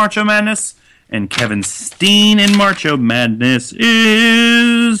 1-2 in March of Madness. And Kevin Steen in March of Madness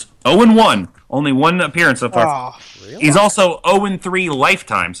is 0-1. Only one appearance so far. Oh, really? He's also 0-3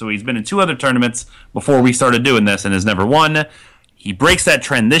 lifetime, so he's been in 2 other tournaments before we started doing this and has never won. He breaks that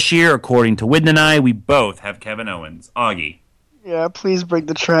trend this year, according to Widden and I. We both have Kevin Owens. Augie. Yeah, please break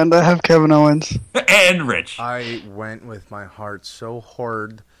the trend. I have Kevin Owens. And Rich. I went with my heart so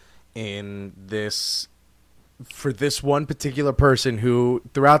hard in this, for this one particular person who,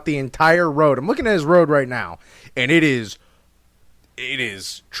 throughout the entire road, I'm looking at his road right now, and it is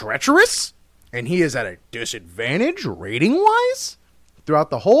treacherous, and he is at a disadvantage rating-wise throughout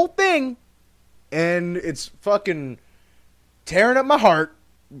the whole thing, and it's fucking tearing up my heart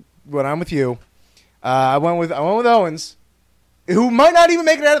when I'm with you. I went with Owens, who might not even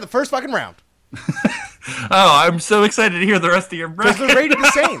make it out of the first fucking round. Oh, I'm so excited to hear the rest of your bracket. Because they're rated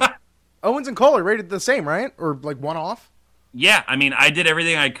the same. Owens and Cole are rated the same, right? Or like one off? Yeah, I mean, I did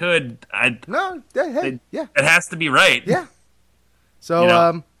everything I could. It has to be right. Yeah. So,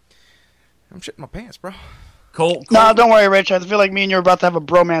 I'm shitting my pants, bro. Cole. No, don't worry, Rich. I feel like me and you are about to have a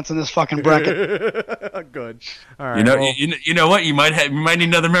bromance in this fucking bracket. Good. All right. You know what? You might need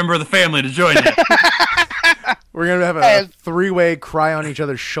another member of the family to join you. We're gonna have a 3-way cry on each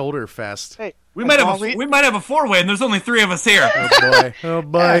other's shoulder fest. Hey, we might have a 4-way, and there's only 3 of us here. Oh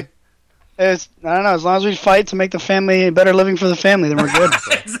boy. I don't know. As long as we fight to make the family a better living for the family, then we're good.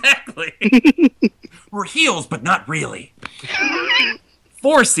 Exactly. We're heels, but not really.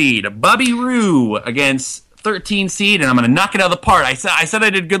 4 seed Bobby Roode against 13 seed, and I'm going to knock it out of the park. I said I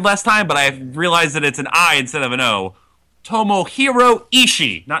did good last time, but I realized that it's an I instead of an O. Tomohiro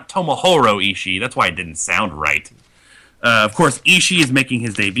Ishii, not Tomohiro Ishii. That's why it didn't sound right. Of course, Ishii is making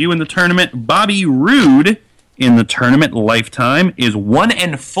his debut in the tournament. Bobby Roode in the tournament lifetime is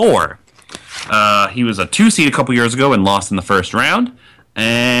 1-4. He was a 2 seed a couple years ago and lost in the first round.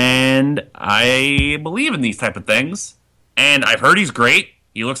 And I believe in these type of things. And I've heard he's great.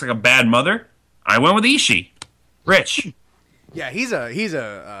 He looks like a bad mother. I went with Ishii. Rich. Yeah, he's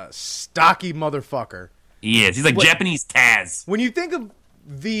a stocky motherfucker. He is. He's like Japanese Taz. When you think of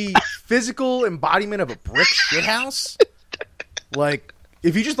the physical embodiment of a brick shithouse, like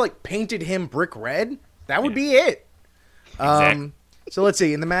if you just like painted him brick red, that would be it. Exactly. So let's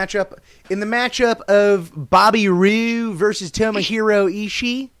see in the matchup of Bobby Roode versus Tomohiro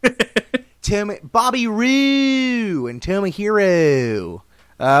Ishii. Bobby Roode and Tomohiro.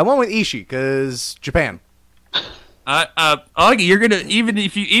 I went with Ishii because Japan. Augie, you're gonna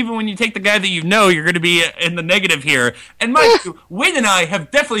even when you take the guy that you know, you're gonna be in the negative here. And mind you, Wayne and I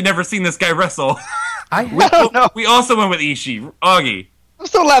have definitely never seen this guy wrestle. We also went with Ishii. Augie. I'm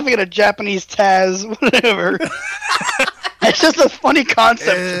still laughing at a Japanese Taz, whatever. It's just a funny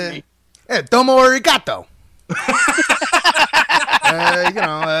concept to me. Yeah, domo arigato.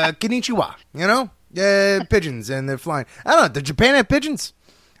 Konnichiwa. Pigeons, and they're flying. I don't know. Did Japan have pigeons?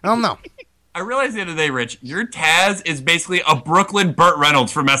 I don't know. I realized the other day, Rich, your Taz is basically a Brooklyn Burt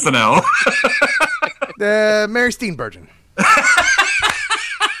Reynolds from SNL. Mary Steenburgen.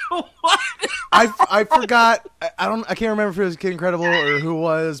 What? I forgot. I can't remember if it was Kid Incredible or who it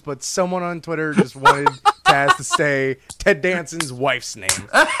was, but someone on Twitter just wanted Taz to say Ted Danson's wife's name.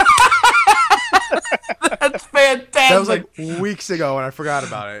 That's fantastic. That was like weeks ago, and I forgot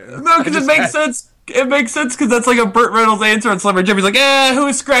about it. No, because it makes sense. It makes sense because that's like a Burt Reynolds answer on Celebrity Jeopardy. He's like, who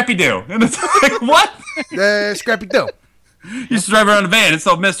is Scrappy Doo? And it's like, what? Scrappy Doo. You used to drive around a van and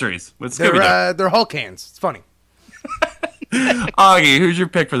solve mysteries with Scooby-Doo. They're Hulk hands. It's funny. Augie, who's your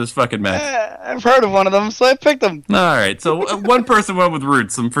pick for this fucking match? I've heard of one of them, so I picked him. All right, so one person went with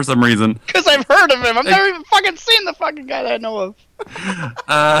Root for some reason. Because I've heard of him. I've never even fucking seen the fucking guy that I know of.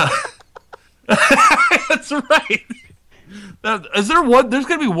 That's right. Is there one? There's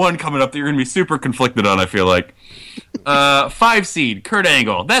gonna be one coming up that you're gonna be super conflicted on. I feel like 5 seed Kurt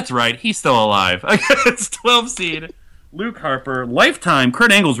Angle. That's right, he's still alive. Against 12 seed Luke Harper. Lifetime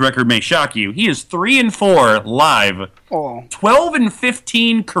Kurt Angle's record may shock you. He is 3-4 live.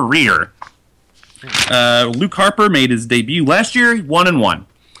 12-15 career. Luke Harper made his debut last year. 1-1.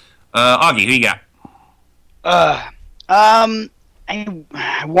 Augie, who you got?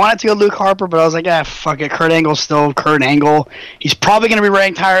 I wanted to go Luke Harper, but I was like, fuck it. Kurt Angle's still Kurt Angle. He's probably going to be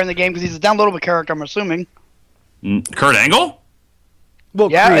ranked higher in the game because he's a downloadable character, I'm assuming. Kurt Angle? Well,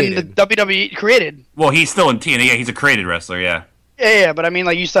 yeah, in the WWE created. Well, he's still in TNA. Yeah, he's a created wrestler, yeah. Yeah, but I mean,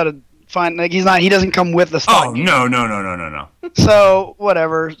 like, you started fine. Like, he doesn't come with the stock. Oh, no. So,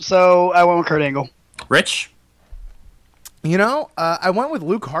 whatever. So, I went with Kurt Angle. Rich? I went with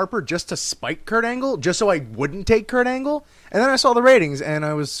Luke Harper just to spite Kurt Angle, just so I wouldn't take Kurt Angle. And then I saw the ratings, and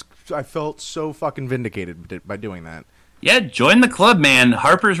I felt so fucking vindicated by doing that. Yeah, join the club, man.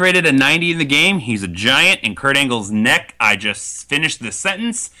 Harper's rated a 90 in the game. He's a giant. In Kurt Angle's neck, I just finished this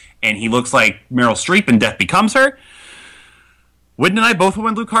sentence, and he looks like Meryl Streep in Death Becomes Her. Witten and I both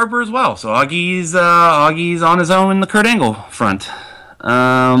went Luke Harper as well. So Augie's on his own in the Kurt Angle front.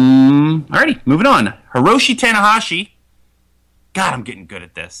 Alrighty, moving on. Hiroshi Tanahashi. God, I'm getting good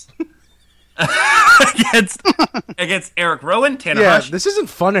at this. against Eric Rowan, Tanahashi. Yeah, this isn't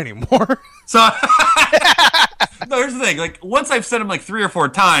fun anymore. So, no, here's the thing. Like, once I've said them like 3 or 4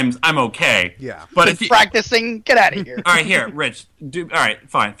 times, I'm okay. Yeah. But if practicing, get out of here. All right, here, Rich. All right,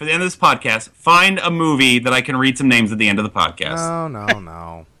 fine. For the end of this podcast, find a movie that I can read some names at the end of the podcast.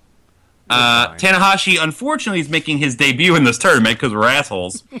 No. Tanahashi, unfortunately, is making his debut in this tournament because we're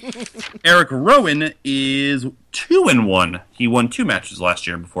assholes. Eric Rowan is 2-1. He won 2 matches last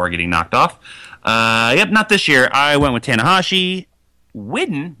year before getting knocked off. Not this year. I went with Tanahashi.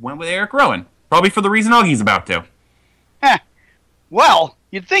 Widden went with Eric Rowan. Probably for the reason Augie's about to. Well,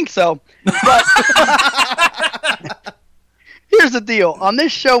 you'd think so. But here's the deal. On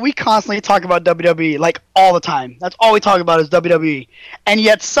this show, we constantly talk about WWE, like all the time. That's all we talk about is WWE. And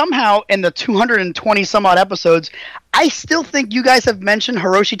yet somehow in the 220 some odd episodes, I still think you guys have mentioned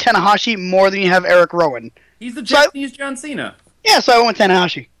Hiroshi Tanahashi more than you have Eric Rowan. He's the Japanese John Cena. Yeah, so I went with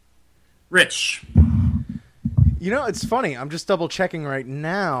Tanahashi. Rich. It's funny. I'm just double checking right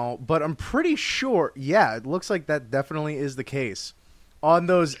now, but I'm pretty sure. Yeah, it looks like that definitely is the case. On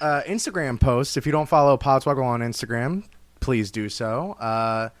those Instagram posts, if you don't follow Podswoggle on Instagram, please do so.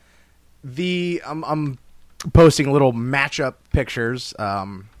 I'm posting little matchup pictures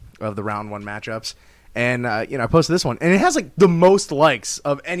of the round 1 matchups, and I posted this one, and it has like the most likes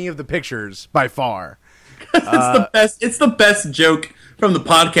of any of the pictures by far. It's the best. It's the best joke from the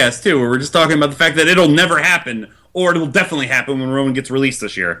podcast too, where we're just talking about the fact that it'll never happen, or it'll definitely happen when Rowan gets released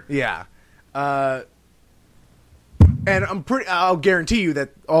this year. Yeah. And I'll guarantee you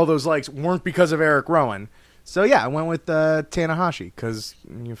that all those likes weren't because of Eric Rowan. So yeah, I went with Tanahashi because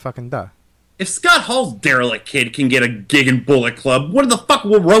you fucking duh. If Scott Hall's derelict kid can get a gig in Bullet Club, what the fuck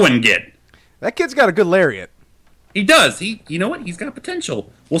will Rowan get? That kid's got a good lariat. He does. You know what? He's got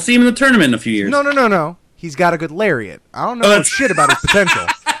potential. We'll see him in the tournament in a few years. No. He's got a good lariat. I don't know shit about his potential.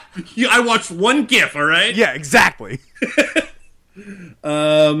 I watched one GIF, all right? Yeah, exactly.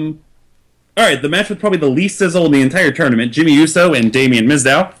 All right, the match with probably the least sizzle in the entire tournament: Jimmy Uso and Damien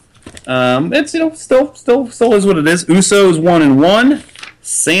Mizdow. It's still is what it is. Uso is 1-1.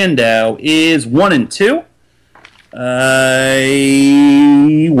 Sandow is 1-2.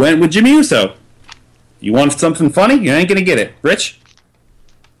 I went with Jimmy Uso. You want something funny? You ain't gonna get it. Rich?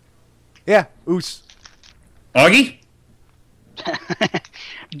 Yeah, Oos. Augie?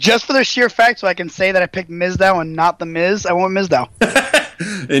 Just for the sheer fact, so I can say that I picked Mizdow and not the Miz, I went Mizdow.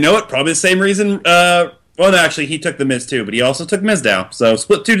 You know what? Probably the same reason. Well, no, actually, he took the Miz too, but he also took Mizdow. So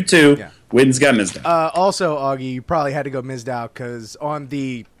split 2-2. Yeah. Widden's got Mizdow. Also, Augie, you probably had to go Mizdow because on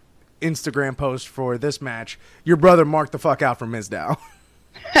the Instagram post for this match, your brother marked the fuck out for Mizdow.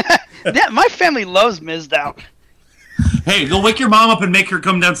 Yeah, my family loves Mizdow. Hey, go wake your mom up and make her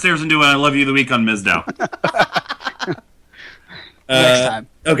come downstairs and do I Love You of the Week on Mizdow. Next time.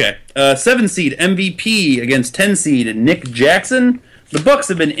 Okay. 7 seed MVP against 10 seed Nick Jackson. The Bucks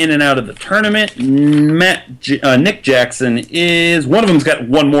have been in and out of the tournament. Nick Jackson is... One of them's got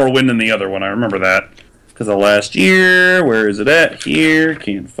one more win than the other one. I remember that. Because of last year. Where is it at? Here.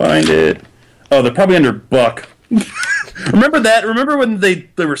 Can't find it. Oh, they're probably under Buck. Remember that? Remember when they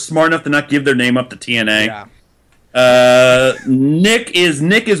were smart enough to not give their name up to TNA? Yeah. Nick is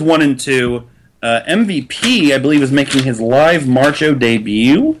 1-2. MVP, I believe, is making his live Marcho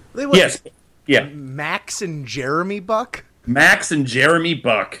debut. Yes. Yeah. Max and Jeremy Buck? Max and Jeremy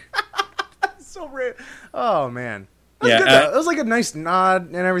Buck. So rare. Oh, man. Yeah, it was like a nice nod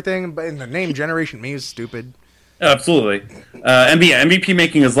and everything, but in the name Generation Me is stupid. Absolutely. MVP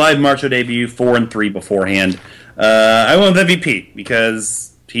making his live Marcho debut 4-3 beforehand. I went with MVP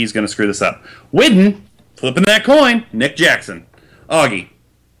because he's going to screw this up. Widden, flipping that coin, Nick Jackson. Augie.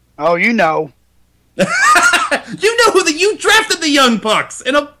 Oh, you know. You know that you drafted the Young Bucks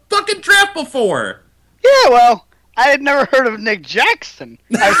in a fucking draft before. Yeah, well, I had never heard of Nick Jackson.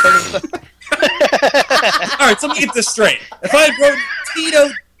 I've heard of the... All right, so let me get this straight. If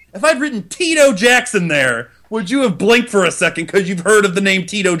I'd written Tito Jackson there, would you have blinked for a second because you've heard of the name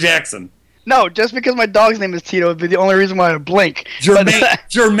Tito Jackson? No, just because my dog's name is Tito would be the only reason why I would blink.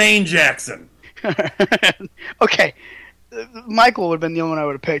 Jermaine Jackson. Okay. Michael would have been the only one I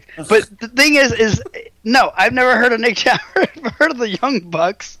would have picked. But the thing is no, I've never heard of Nick Jackson. I've heard of the Young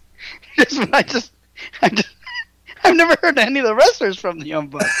Bucks. I've never heard of any of the wrestlers from the Young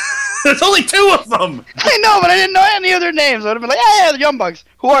Bucks. There's only 2 of them. I know, but I didn't know any of their names. I would have been like, yeah, the Young Bucks.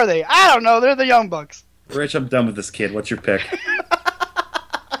 Who are they? I don't know. They're the Young Bucks. Rich, I'm done with this kid. What's your pick?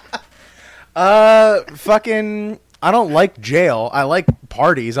 Fucking... I don't like jail. I like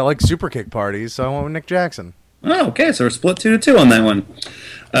parties. I like Superkick parties, so I went with Nick Jackson. Oh, okay, so we're split 2-2 on that one.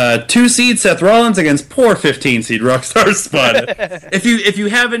 2 seed Seth Rollins against poor 15 seed Rockstar Spud. If you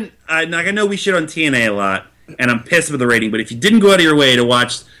haven't, I know we shit on TNA a lot, and I'm pissed with the rating, but if you didn't go out of your way to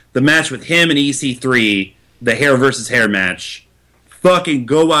watch the match with him and EC3, the hair versus hair match, fucking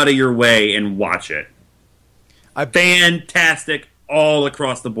go out of your way and watch it. Fantastic all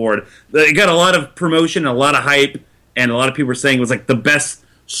across the board. It got a lot of promotion, a lot of hype, and a lot of people were saying it was like the best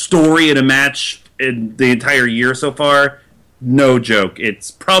story in a match in the entire year so far. No joke.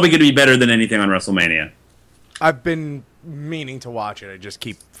 It's probably going to be better than anything on WrestleMania. I've been meaning to watch it. I just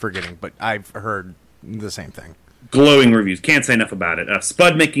keep forgetting, but I've heard the same thing. Glowing reviews. Can't say enough about it.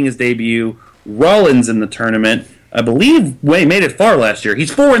 Spud making his debut. Rollins in the tournament. I believe Way made it far last year.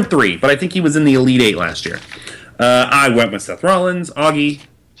 He's 4-3, but I think he was in the Elite 8 last year. I went with Seth Rollins. Augie.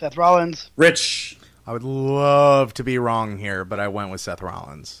 Seth Rollins. Rich. I would love to be wrong here, but I went with Seth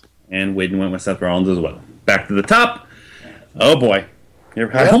Rollins. And Wade went with Seth Rollins as well. Back to the top. Oh, boy.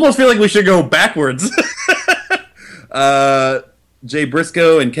 I almost feel like we should go backwards. Jay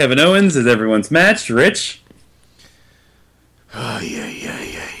Briscoe and Kevin Owens is everyone's match. Rich? Oh, yeah.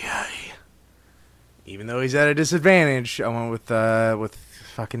 Even though he's at a disadvantage, I went with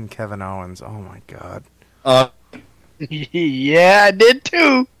fucking Kevin Owens. Oh, my God. Yeah, I did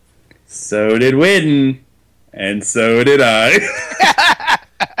too. So did Widden. And so did I.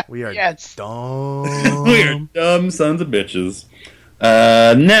 We are dumb. We are dumb sons of bitches.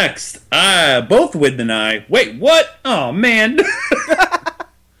 Next, both Widden and I... Wait, what? Oh, man.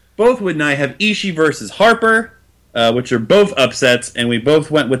 Both Widden and I have Ishii versus Harper, which are both upsets, and we both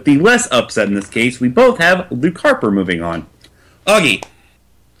went with the less upset in this case. We both have Luke Harper moving on. Augie.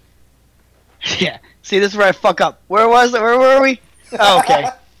 Yeah. See, this is where I fuck up. Where was it? Where were we? Oh, okay.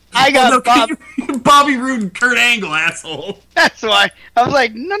 I got Bobby Roode and Kurt Angle, asshole. That's why. I was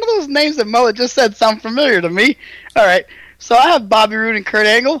like, none of those names that Mullet just said sound familiar to me. All right. So I have Bobby Roode and Kurt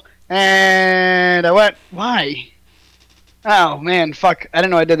Angle, and I went, why? Oh, man, fuck. I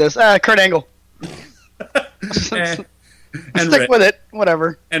didn't know I did this. Kurt Angle. and Stick with it.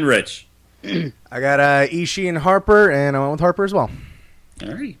 Whatever. And Rich. I got Ishii and Harper, and I went with Harper as well.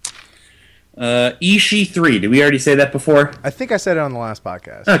 All right. Ishii 3. Did we already say that before? I think I said it on the last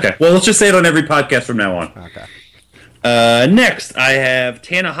podcast. Okay. Well, let's just say it on every podcast from now on. Okay. Next, I have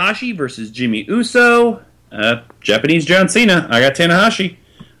Tanahashi versus Jimmy Uso. Japanese John Cena. I got Tanahashi.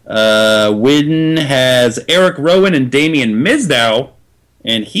 Win has Eric Rowan and Damien Mizdow,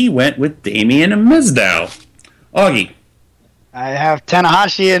 and he went with Damien Mizdow. Augie. I have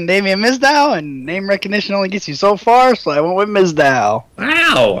Tanahashi and Damien Mizdow, and name recognition only gets you so far, so I went with Mizdow.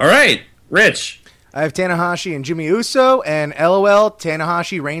 Wow. All right. Rich. I have Tanahashi and Jimmy Uso, and LOL,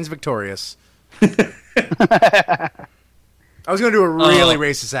 Tanahashi reigns victorious. I was going to do a really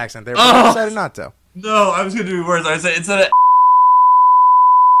racist accent there, but I decided not to. No, I was going to do worse. I said instead of...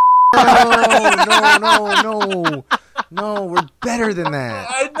 No, we're better than that.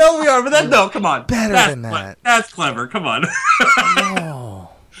 I know we are, but no, come on. Better than that. That's clever. Come on. No.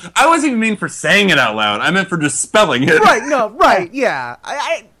 I wasn't even mean for saying it out loud. I meant for just spelling it. Right, no, right, yeah.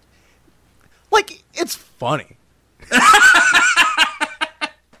 I like, it's funny.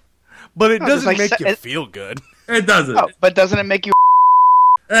 But it doesn't like make you feel good. It doesn't. Oh, but doesn't it make you...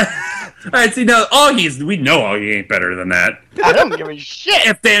 All right, see, now, we know Augie ain't better than that. I don't give a shit.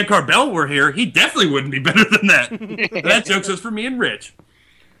 If Dan Carbell were here, he definitely wouldn't be better than that. That joke's just for me and Rich.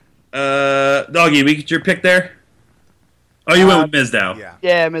 Augie, we get your pick there? Oh, you went with Mizdow.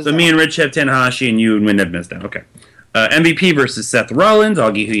 Yeah, Mizdow. So me and Rich have Tanahashi, and you and Win have Mizdow. Okay. MVP versus Seth Rollins.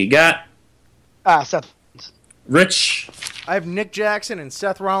 Augie, who you got? Seth. Rich. I have Nick Jackson and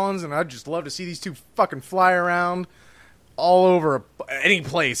Seth Rollins, and I'd just love to see these two fucking fly around all over any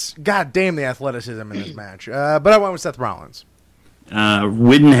place. God damn the athleticism in this match. But I went with Seth Rollins.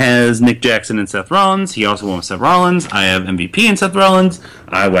 Widden has Nick Jackson and Seth Rollins. He also went with Seth Rollins. I have MVP and Seth Rollins.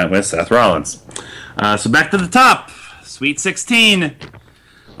 I went with Seth Rollins. So back to the top. Sweet 16.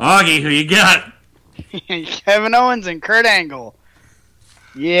 Augie, who you got? Kevin Owens and Kurt Angle.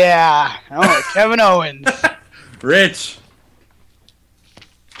 Yeah. Oh, Kevin Owens. Rich.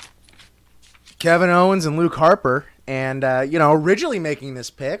 Kevin Owens and Luke Harper. And, originally making this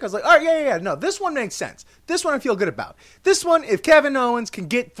pick, I was like, all right, yeah, no, this one makes sense. This one I feel good about. This one, if Kevin Owens can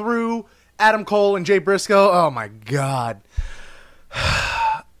get through Adam Cole and Jay Briscoe, oh, my God.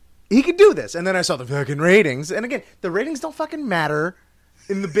 He could do this. And then I saw the fucking ratings. And, again, the ratings don't fucking matter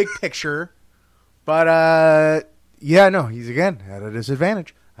in the big picture. But, he's, again, at a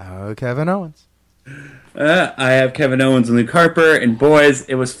disadvantage. Kevin Owens. I have Kevin Owens and Luke Harper. And, boys,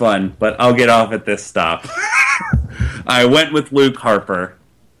 it was fun. But I'll get off at this stop. I went with Luke Harper.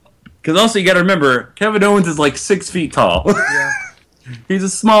 Because also you got to remember, Kevin Owens is like 6 feet tall. Yeah. He's a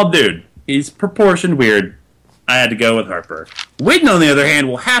small dude. He's proportioned weird. I had to go with Harper. Widden, on the other hand,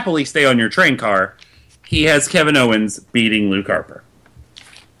 will happily stay on your train car. He has Kevin Owens beating Luke Harper.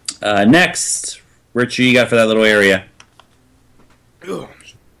 Next, Richie, you got for that little area? Oh,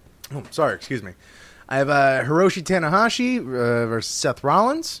 sorry, excuse me. I have Hiroshi Tanahashi versus Seth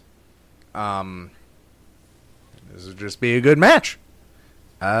Rollins. This would just be a good match.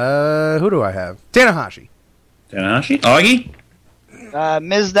 Who do I have? Tanahashi. Augie?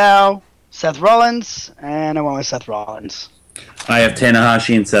 Mizdow, Seth Rollins, and I went with Seth Rollins. I have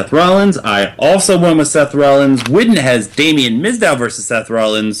Tanahashi and Seth Rollins. I also went with Seth Rollins. Widden has Damien Mizdow versus Seth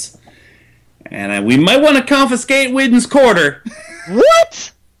Rollins. And we might want to confiscate Widden's quarter.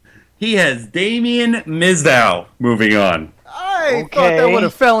 What? He has Damien Mizdow. Moving on. I thought that would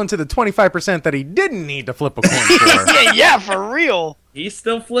have fell into the 25% that he didn't need to flip a coin for. yeah, for real. He's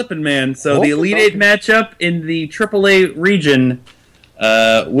still flipping, man. So the Elite Eight matchup in the AAA region,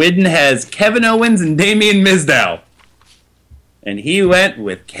 Widden has Kevin Owens and Damien Mizdow. And he went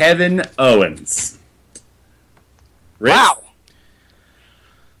with Kevin Owens. Rich? Wow.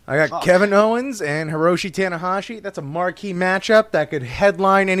 I got Kevin Owens and Hiroshi Tanahashi. That's a marquee matchup that could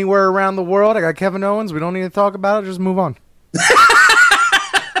headline anywhere around the world. I got Kevin Owens. We don't need to talk about it. Just move on.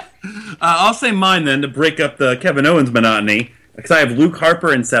 I'll say mine then to break up the Kevin Owens monotony. Because I have Luke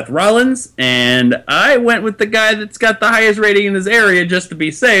Harper and Seth Rollins. And I went with the guy that's got the highest rating in this area just to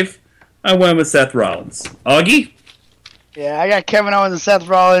be safe. I went with Seth Rollins. Augie? Yeah, I got Kevin Owens and Seth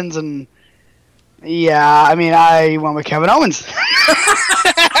Rollins. And I went with Kevin Owens.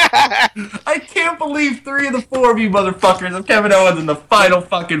 I can't believe 3 of the 4 of you motherfuckers have Kevin Owens in the final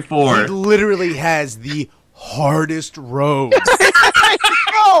fucking 4. He literally has the hardest road.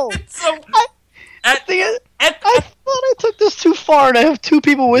 No! So, I thought I took this too far and I have two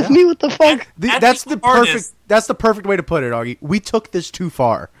people with me. What the fuck? That's the perfect way to put it, Augie. We took this too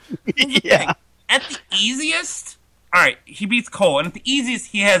far. Yeah. at the easiest, all right, he beats Cole, and at the easiest,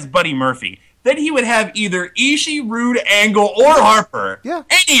 he has Buddy Murphy. Then he would have either Ishii, Rude, Angle, or Harper. Yeah.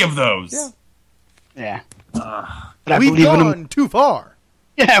 Any of those. Yeah. Yeah. We've believe in him. gone too far.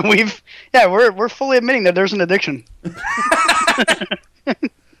 Yeah, we're fully admitting that there's an addiction.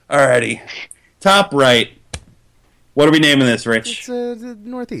 Alrighty. Top right. What are we naming this, Rich? It's the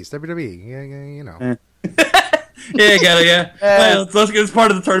Northeast, WWE. Yeah, you know. Yeah. Well, let's get this part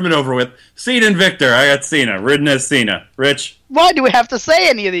of the tournament over with. Cena and Victor. I got Cena. Ridden as Cena. Rich? Why do we have to say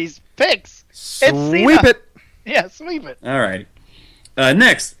any of these picks? Sweep it. Yeah, sweep it. Alrighty.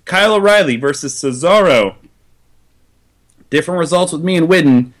 Next, Kyle O'Reilly versus Cesaro. Different results with me and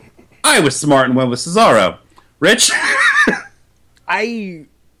Widden. I was smart and went with Cesaro. Rich?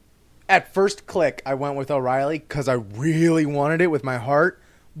 At first click, I went with O'Reilly because I really wanted it with my heart,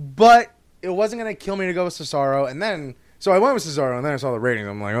 but it wasn't going to kill me to go with Cesaro. So I went with Cesaro, and then I saw the ratings.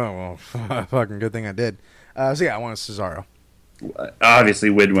 I'm like, oh, well, fucking good thing I did. So yeah, I went with Cesaro. Obviously,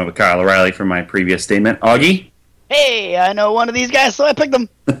 Widden went with Kyle O'Reilly from my previous statement. Augie? Hey, I know one of these guys, so I picked them.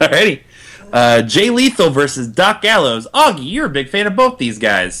 Alrighty. Jay Lethal versus Doc Gallows. Augie, you're a big fan of both these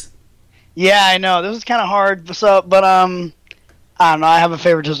guys. Yeah, I know. This is kind of hard, but I don't know. I have a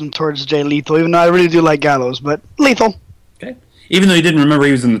favoritism towards Jay Lethal, even though I really do like Gallows, but Lethal. Okay. Even though you didn't remember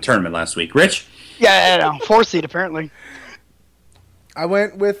he was in the tournament last week. Rich? Yeah, I know. 4 seed, apparently. I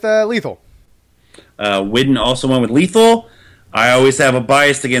went with Lethal. Widden also went with Lethal. I always have a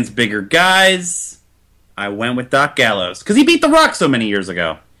bias against bigger guys. I went with Doc Gallows because he beat The Rock so many years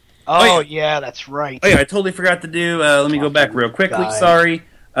ago. Oh yeah, that's right. Oh yeah, I totally forgot to do. Let me go back real quickly. Guy. Sorry.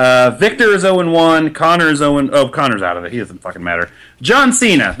 Victor is 0-1. Connor is 0. Oh, Connor's out of it. He doesn't fucking matter. John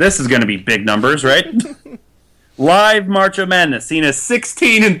Cena. This is going to be big numbers, right? Live March of Madness. Cena's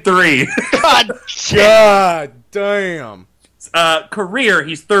 16-3. God damn. Career,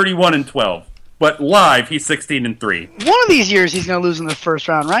 he's 31-12. But live, he's 16-3. One of these years, he's going to lose in the first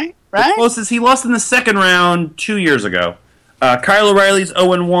round, right? The closest, he lost in the second round 2 years ago. Kyle O'Reilly's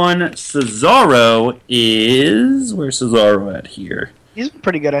 0-1. Cesaro is... Where's Cesaro at here? He's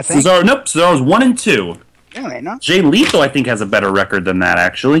pretty good, I think. Cesaro's 1-2. Really, no? Jay Lethal, I think, has a better record than that,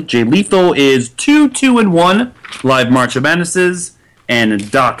 actually. Jay Lethal is 2-1 live March of Madnesses.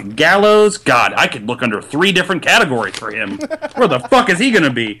 And Doc Gallows, God, I could look under 3 different categories for him. Where the fuck is he going to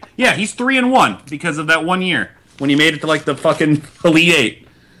be? Yeah, he's 3-1 because of that 1 year when he made it to, like, the fucking Elite 8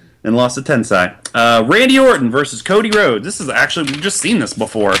 and lost to Tensai. Randy Orton versus Cody Rhodes. This is actually, we've just seen this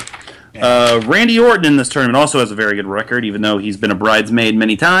before. Randy Orton in this tournament also has a very good record, even though he's been a bridesmaid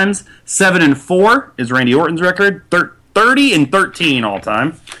many times. 7-4 is Randy Orton's record. 30-13 all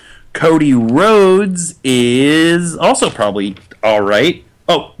time. Cody Rhodes is also probably all right.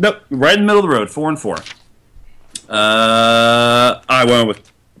 Oh no, right in the middle of the road. 4-4. I went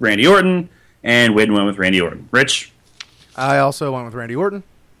with Randy Orton, and Widden went with Randy Orton. Rich? I also went with Randy Orton.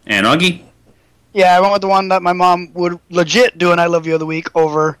 And Augie? Yeah, I went with the one that my mom would legit do an I Love You of the Week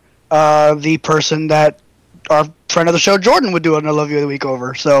over the person that our friend of the show, Jordan, would do an I Love You of the Week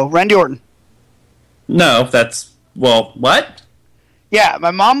over. So, Randy Orton. No, that's... Well, what? Yeah,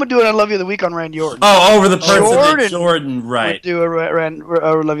 my mom would do an I Love You of the Week on Randy Orton. Oh, over the person that Jordan, right. Would do a I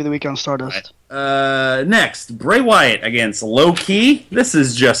Love You of the Week on Stardust. Right. Next, Bray Wyatt against Low Ki. This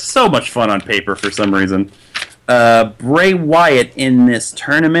is just so much fun on paper for some reason. Bray Wyatt in this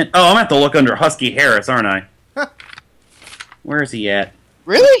tournament. Oh, I'm going to have to look under Husky Harris, aren't I? Where is he at?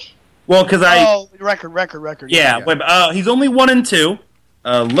 Really? Well, because record. Yeah, but he's only 1-2.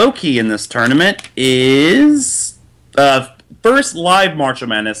 Low Ki in this tournament is first live March of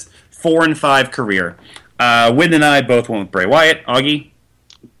Madness, 4-5 career. Wynn and I both went with Bray Wyatt. Augie?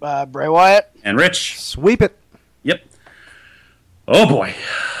 Bray Wyatt. And Rich? Sweep it. Yep. Oh, boy.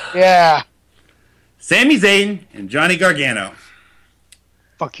 Yeah. Sami Zayn and Johnny Gargano.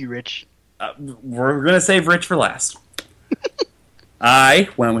 Fuck you, Rich. We're going to save Rich for last. I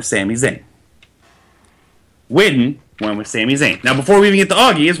went with Sami Zayn. Widden went with Sami Zayn. Now, before we even get to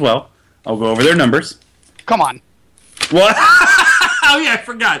Augie as well, I'll go over their numbers. Come on. What? Oh, yeah, I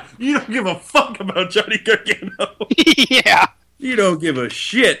forgot. You don't give a fuck about Johnny Gargano. Yeah. You don't give a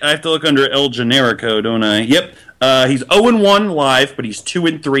shit. I have to look under El Generico, don't I? Yep. He's 0-1 live, but he's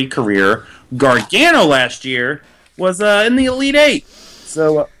 2-3 career. Gargano last year was in the Elite 8.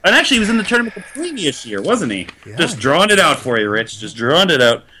 So, and actually, he was in the tournament the previous year, wasn't he? Yeah. Just drawing it out for you, Rich. Just drawing it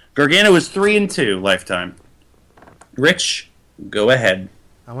out. Gargano was 3-2 lifetime. Rich, go ahead.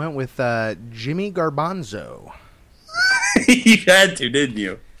 I went with Jimmy Garbanzo. You had to, didn't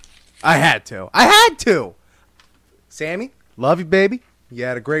you? I had to. Sammy, love you, baby. You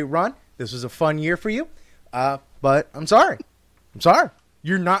had a great run. This was a fun year for you. But I'm sorry.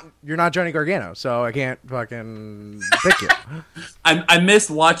 You're not Johnny Gargano, so I can't fucking pick you. I missed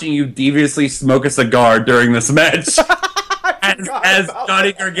watching you deviously smoke a cigar during this match as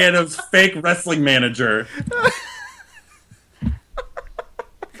Johnny Gargano's fake wrestling manager.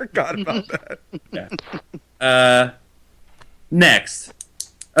 Forgot about that. Yeah. Next.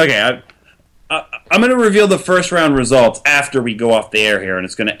 Okay, I'm going to reveal the first round results after we go off the air here, and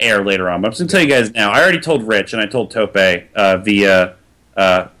it's going to air later on. But I'm just going to tell you guys now. I already told Rich and I told Tope via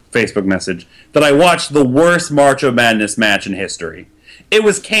Facebook message that I watched the worst March of Madness match in history. It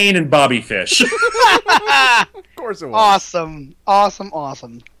was Kane and Bobby Fish. Of course it was. Awesome.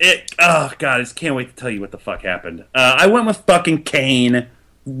 Oh, God, I just can't wait to tell you what the fuck happened. I went with fucking Kane.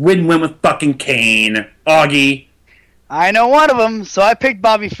 Win went with fucking Kane. Augie. I know one of them, so I picked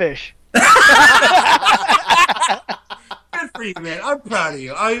Bobby Fish. Good for you, man. I'm proud of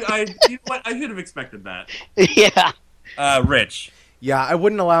you. You know what? I should have expected that. Yeah. Rich. Yeah, I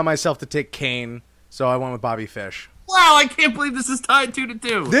wouldn't allow myself to take Kane, so I went with Bobby Fish. Wow, I can't believe this is tied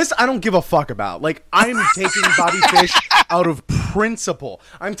 2-2. This I don't give a fuck about. Like, I'm taking Bobby Fish out of principle.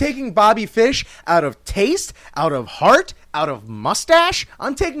 I'm taking Bobby Fish out of taste, out of heart, out of mustache.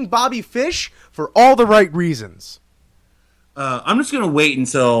 I'm taking Bobby Fish for all the right reasons. I'm just going to wait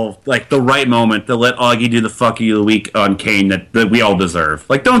until, like, the right moment to let Augie do the fuck you of the week on Kane that we all deserve.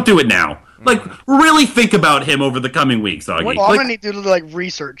 Like, don't do it now. Like, really think about him over the coming weeks, Augie. Well, I'm going to need to do, like,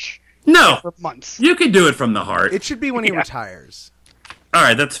 research. No. For months. You can do it from the heart. It should be when he retires. All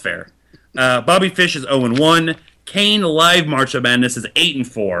right, that's fair. Bobby Fish is 0-1. Kane live March of Madness is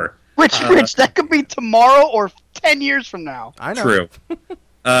 8-4. Rich, that could be tomorrow or 10 years from now. I know. True.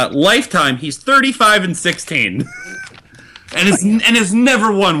 Lifetime, he's 35-16. And has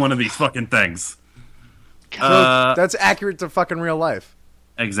never won one of these fucking things. So that's accurate to fucking real life.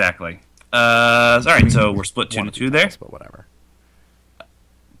 Exactly. All right, so we're split 2-2 there. But whatever.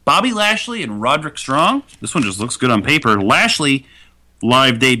 Bobby Lashley and Roderick Strong. This one just looks good on paper. Lashley,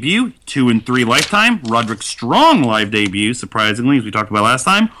 live debut, 2-3 Lifetime. Roderick Strong, live debut, surprisingly, as we talked about last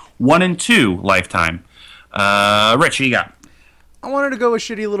time, 1-2 Lifetime. Rich, who you got? I wanted to go with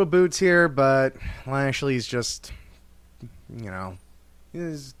Shitty Little Boots here, but Lashley's just... we had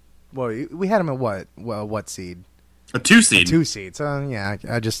him at what? Well, what seed? A 2 seed. 2 seed. So, yeah,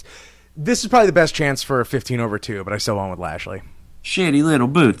 this is probably the best chance for a 15/2, but I still went with Lashley. Shitty Little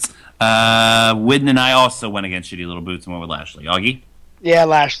Boots. Widden and I also went against Shitty Little Boots and went with Lashley. Augie? Yeah,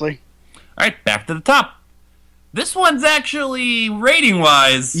 Lashley. All right, back to the top. This one's actually,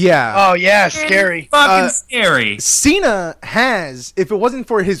 rating-wise... Yeah. Oh, yeah, scary. Fucking scary. Cena has, if it wasn't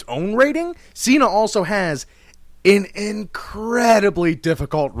for his own rating, Cena also has an incredibly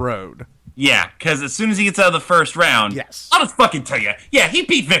difficult road. Yeah, because as soon as he gets out of the first round, yes. I'll just fucking tell you. Yeah, he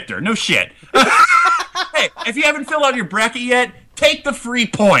beat Victor. No shit. Hey, if you haven't filled out your bracket yet, take the free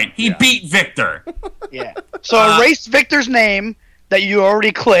point. He beat Victor. Yeah. So erase Victor's name that you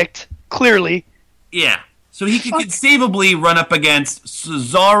already clicked, clearly. Yeah. So he could conceivably run up against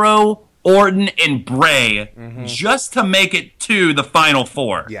Cesaro, Orton, and Bray just to make it to the Final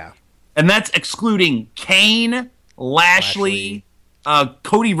Four. Yeah. And that's excluding Kane, Lashley.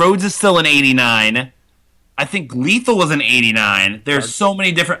 Cody Rhodes is still an 89. I think Lethal was an 89. There's so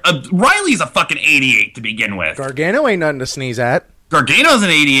many different... Riley's a fucking 88 to begin with. Gargano ain't nothing to sneeze at. Gargano's an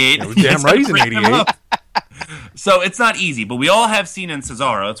 88. Damn right he's an 88. So it's not easy, but we all have Cena and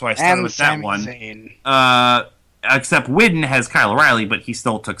Cesaro. That's why I started with that one. Except Widden has Kyle O'Reilly, but he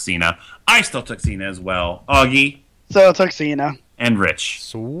still took Cena. I still took Cena as well. Augie. So I took Cena. And Rich.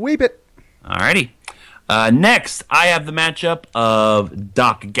 Sweep it. Alrighty. Next, I have the matchup of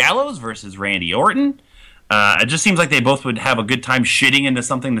Doc Gallows versus Randy Orton. It just seems like they both would have a good time shitting into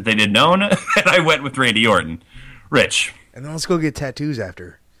something that they didn't own, and I went with Randy Orton. Rich. And then let's go get tattoos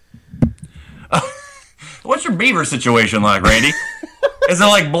after. What's your beaver situation like, Randy? Is it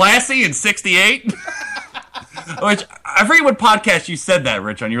like Blassie in 68? Which, I forget what podcast you said that,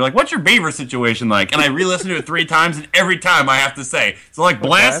 Rich, on. You're like, what's your beaver situation like? And I re-listened to it 3 times, and every time I have to say, so like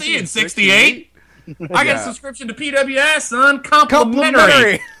Blassie in 68? I got a subscription to PWS, son.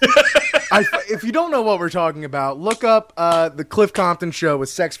 Complimentary. If you don't know what we're talking about, look up the Cliff Compton show with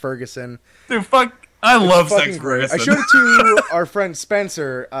Sex Ferguson. Dude, fuck. I love Sex Ferguson. I showed it to our friend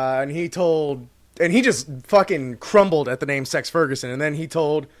Spencer, and he just fucking crumbled at the name Sex Ferguson. And then he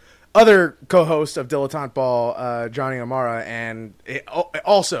told other co-host of Dilettante Ball, Johnny Amara, and it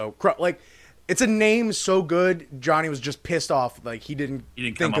also, It's a name so good, Johnny was just pissed off. Like, he didn't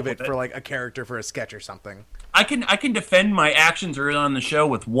come think up of it with for, like, a character for a sketch or something. I can defend my actions early on in the show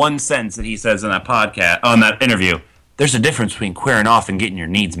with one sentence that he says in that podcast, on that interview. There's a difference between queering off and getting your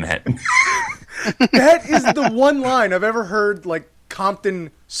needs met. That is the one line I've ever heard, like,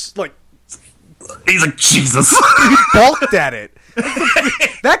 Compton, like... He's like, Jesus. He balked at it.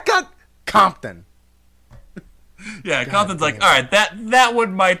 That got Compton. Yeah, Compton's like, all right, that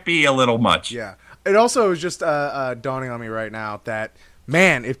one might be a little much. Yeah. It also is just dawning on me right now that,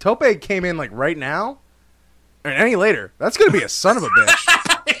 man, if Tope came in, like, right now, or any later, that's going to be a son of a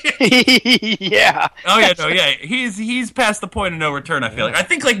bitch. Yeah. Oh, yeah, no, yeah. He's past the point of no return, I feel like. I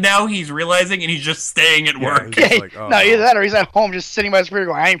think, like, now he's realizing and he's just staying at work. he's just like, oh, no, either that or he's at home just sitting by his computer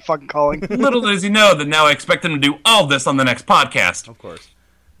going, I ain't fucking calling. Little does he know that now I expect him to do all this on the next podcast. Of course.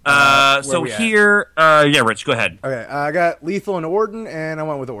 So here, yeah, Rich, go ahead. Okay, I got Lethal and Orton, and I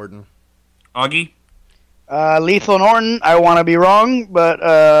went with Orton. Augie? Lethal and Orton, I want to be wrong, but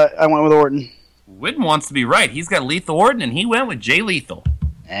I went with Orton. Whitten wants to be right. He's got Lethal Orton, and he went with Jay Lethal.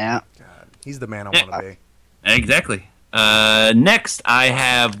 Yeah. God, he's the man I want to be. Exactly. Next, I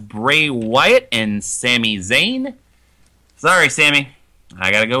have Bray Wyatt and Sami Zayn. Sorry, Sami.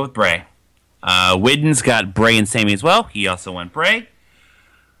 I got to go with Bray. Whitten's got Bray and Sami as well. He also went Bray.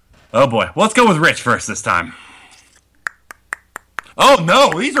 Oh, boy. Well, let's go with Rich first this time. Oh,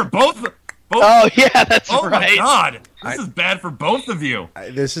 no. These are both... Oh, yeah, that's right. Oh, my God. This is bad for both of you.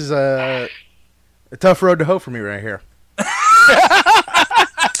 This is a tough road to hoe for me right here.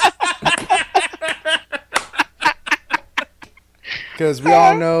 Because we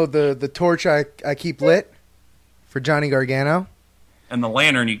all know the torch I keep lit for Johnny Gargano. And the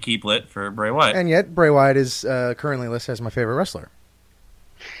lantern you keep lit for Bray Wyatt. And yet, Bray Wyatt is currently listed as my favorite wrestler.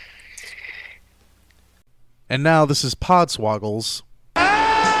 And now this is Podswoggles.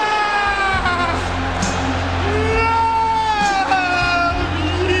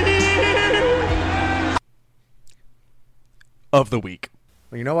 Of the week.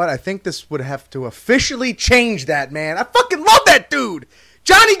 Well, you know what? I think this would have to officially change that, man. I fucking love that dude!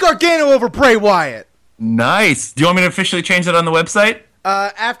 Johnny Gargano over Bray Wyatt. Nice. Do you want me to officially change that on the website?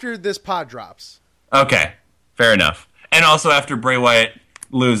 After this pod drops. Okay. Fair enough. And also after Bray Wyatt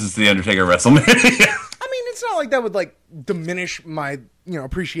loses to The Undertaker at WrestleMania. I mean, it's not like that would, like, diminish my,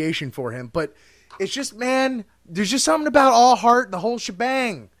 appreciation for him, but it's just, man, there's just something about all heart, the whole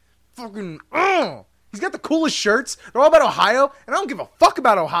shebang. Fucking, he's got the coolest shirts. They're all about Ohio, and I don't give a fuck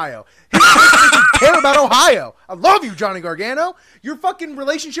about Ohio. His shirts make me care about Ohio. I love you, Johnny Gargano. Your fucking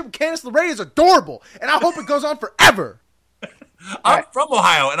relationship with Candice LeRae is adorable, and I hope it goes on forever. I'm from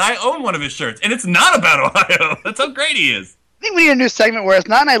Ohio, and I own one of his shirts, and it's not about Ohio. That's how great he is. I think we need a new segment where it's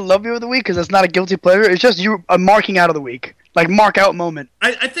not an I love you of the week because it's not a guilty pleasure. It's just you a marking out of the week, like mark out moment.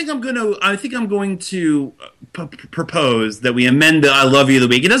 I think I'm going to propose that we amend the I love you of the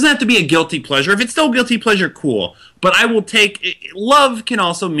week. It doesn't have to be a guilty pleasure. If it's still guilty pleasure, cool. But I will take love can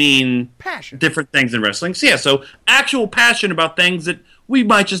also mean Passion. different things in wrestling. So yeah, so actual passion about things that we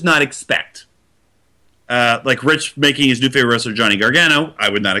might just not expect. Like Rich making his new favorite wrestler Johnny Gargano, I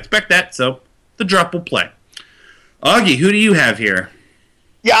would not expect that. So the drop will play. Augie, who do you have here?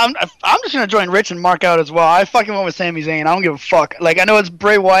 Yeah, I'm just gonna join Rich and mark out as well. I fucking went with Sami Zayn. I don't give a fuck. Like I know it's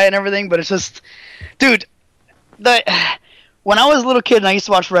Bray Wyatt and everything, but it's just, dude. When I was a little kid and I used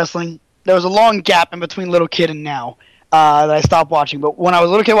to watch wrestling, there was a long gap in between little kid and now that I stopped watching. But when I was a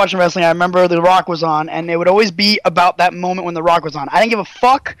little kid watching wrestling, I remember The Rock was on, and it would always be about that moment when The Rock was on. I didn't give a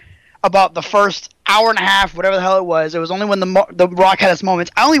fuck about the first hour and a half, whatever the hell it was. It was only when the Rock had its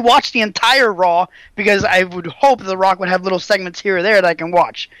moments. I only watched the entire Raw because I would hope that The Rock would have little segments here or there that I can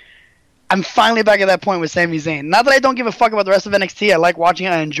watch. I'm finally back at that point with Sami Zayn. Not that I don't give a fuck about the rest of NXT. I like watching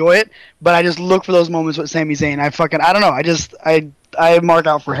it. I enjoy it. But I just look for those moments with Sami Zayn. I don't know. I mark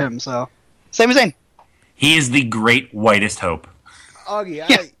out for him. So, Sami Zayn. He is the great whitest hope. Augie,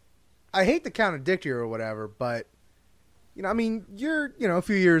 Yeah. I hate to contradict you or whatever, but I mean, you're a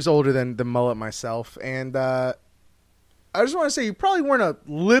few years older than the mullet myself, and I just want to say you probably weren't a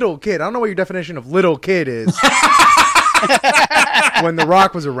little kid. I don't know what your definition of little kid is. When The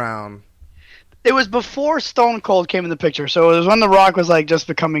Rock was around. It was before Stone Cold came in the picture, so it was when The Rock was like just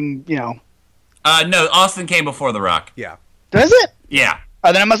becoming, No, Austin came before The Rock. Yeah. Does it? Yeah.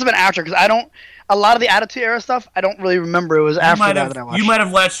 Then it must have been after, because a lot of the Attitude Era stuff, I don't really remember. It was after that I watched. You might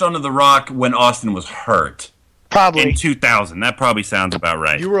have latched onto The Rock when Austin was hurt. Probably. In 2000. That probably sounds about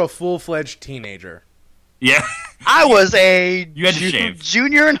right. You were a full-fledged teenager. Yeah. I was a You had to shave.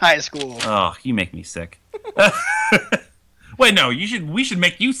 junior in high school. Oh, you make me sick. Wait, no, we should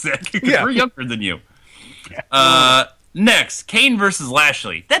make you sick because Yeah. we're younger than you. Next, Kane versus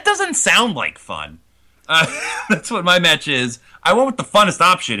Lashley. That doesn't sound like fun. That's what my match is. I went with the funnest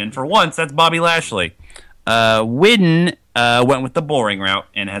option, and for once, that's Bobby Lashley. Widden went with the boring route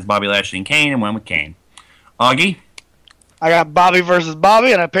and has Bobby Lashley and Kane, and went with Kane. Augie? I got Bobby versus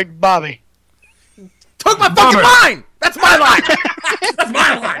Bobby, and I picked Bobby. Took my fucking line! That's my line! That's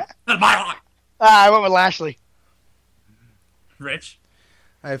my line! That's my line! I went with Lashley. Rich?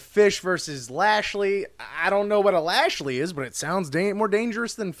 I have Fish versus Lashley. I don't know what a Lashley is, but it sounds more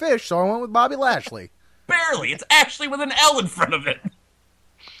dangerous than Fish, so I went with Bobby Lashley. Barely. It's actually with an L in front of it.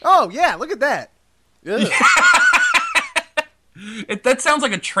 Oh, yeah, look at that. That sounds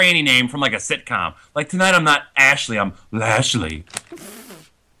like a tranny name from like a sitcom. Like, tonight I'm not Ashley, I'm Lashley.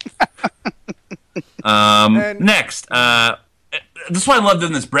 Next, this is why I love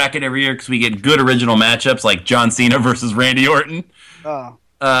doing this bracket every year, because we get good original matchups like John Cena versus Randy Orton. Oh.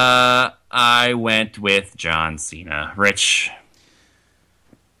 I went with John Cena. Rich?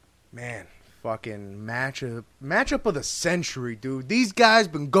 Man, fucking matchup of the century, dude. These guys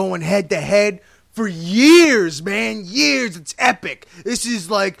been going head to head for years, man. Years. It's epic. This is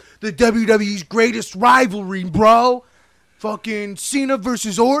like the WWE's greatest rivalry, bro. Fucking Cena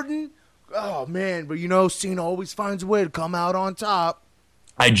versus Orton. Oh, man. But, Cena always finds a way to come out on top.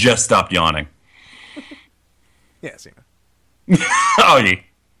 I just stopped yawning. Yeah, Cena. Augie.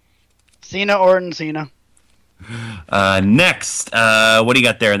 Cena, Orton, Cena. Next, what do you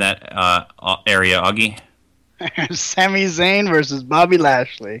got there in that area, Augie? Sami Zayn versus Bobby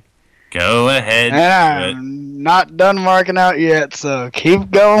Lashley. Go ahead. And I'm not done marking out yet, so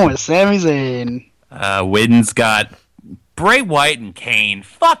keep going with Sami Zayn. Widden's got Bray Wyatt and Kane.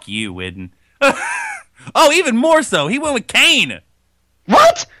 Fuck you, Widden. Oh, even more so. He went with Kane.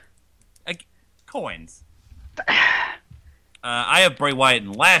 What? Coins. I have Bray Wyatt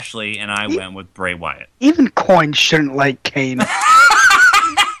and Lashley, and I went with Bray Wyatt. Even coins shouldn't like Kane.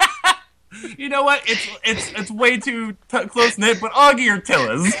 You know what? It's way too close knit. But Augie or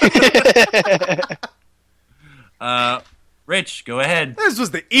Tillis. Rich, go ahead. This was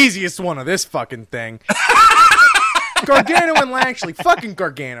the easiest one of this fucking thing. Gargano and Lashley. Fucking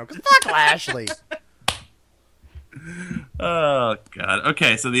Gargano. Cause fuck Lashley. Oh God.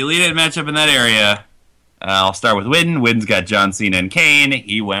 Okay, so the Elite Eight matchup in that area. I'll start with Widden. Widden's got John Cena and Kane.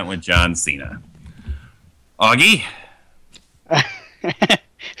 He went with John Cena. Augie? I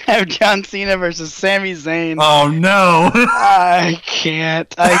have John Cena versus Sami Zayn. Oh, no. I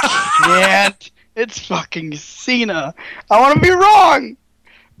can't. It's fucking Cena. I want to be wrong,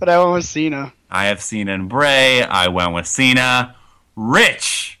 but I went with Cena. I have Cena and Bray. I went with Cena.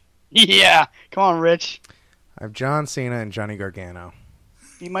 Rich? Yeah. Come on, Rich. I have John Cena and Johnny Gargano.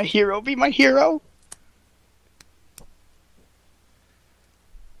 Be my hero. Be my hero.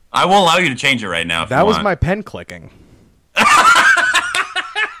 I will allow you to change it right now if That you was want. my pen clicking.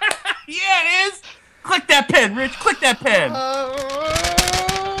 Yeah, it is. Click that pen, Rich. Click that pen. No,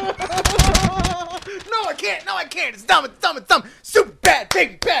 I can't. It's dumb. Super bad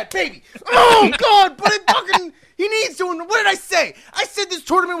baby. Oh, God, but it fucking... He needs to... What did I say? I said this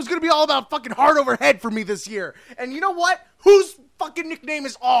tournament was going to be all about fucking heart over head for me this year. And you know what? Whose fucking nickname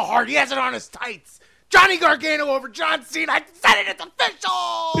is All Heart? He has it on his tights. Johnny Gargano over John Cena. I said it. It's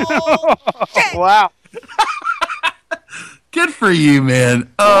official. Shit. Wow. Good for you,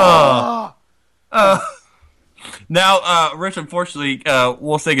 man. Now, Rich, unfortunately,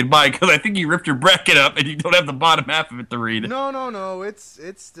 we'll say goodbye because I think you ripped your bracket up and you don't have the bottom half of it to read. No. It's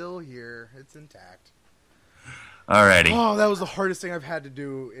still here. It's intact. Alrighty. Oh, that was the hardest thing I've had to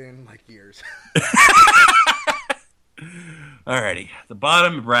do in, like, years. Alrighty. The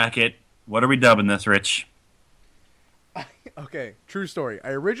bottom bracket. What are we dubbing this, Rich? Okay, true story. I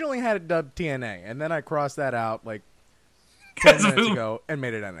originally had it dubbed TNA, and then I crossed that out, like, 10 minutes ago and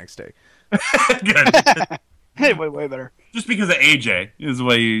made it NXT. Good. Hey, way better. Just because of AJ is the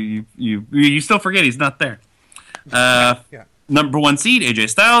way you still forget he's not there. Yeah. Number 1 seed,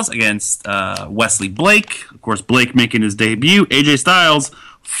 AJ Styles against Wesley Blake. Of course, Blake making his debut. AJ Styles,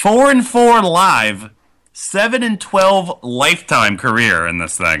 4-4 live, 7-12 lifetime career in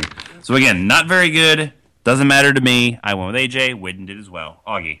this thing. So again, not very good. Doesn't matter to me. I went with AJ. Widden did as well.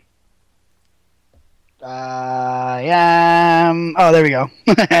 Augie. Oh, there we go.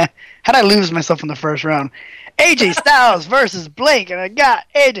 How'd I lose myself in the first round? AJ Styles versus Blake, and I got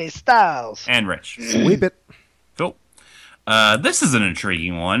AJ Styles. And Rich. Sweep it. Cool. This is an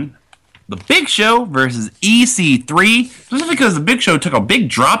intriguing one. The Big Show versus EC3. Specifically because the Big Show took a big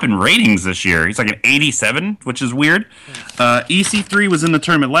drop in ratings this year. He's like an 87, which is weird. EC3 was in the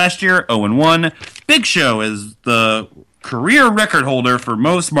tournament last year, 0-1. Big Show is the career record holder for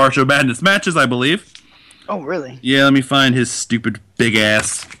most March Madness matches, I believe. Oh, really? Yeah, let me find his stupid big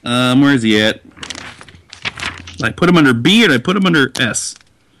ass. Where is he at? Did I put him under B or did I put him under S?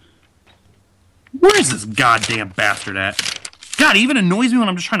 Where is this goddamn bastard at? God, he even annoys me when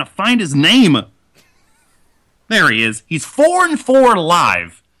I'm just trying to find his name. There he is. He's 4-4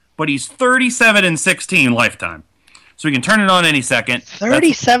 live, but he's 37-16 lifetime. So we can turn it on any second.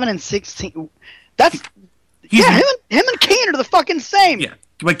 37-16. That's him and Kane are the fucking same. Yeah,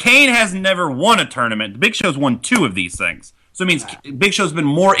 but Kane has never won a tournament. Big Show's won 2 of these things, so it means Big Show's been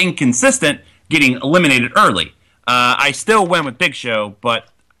more inconsistent, getting eliminated early. I still went with Big Show, but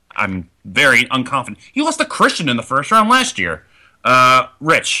I'm very unconfident. He lost to Christian in the first round last year.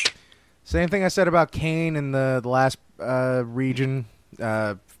 Rich. Same thing I said about Kane in the last region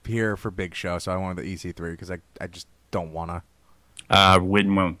here for Big Show. So I wanted the EC3 because I just don't want to.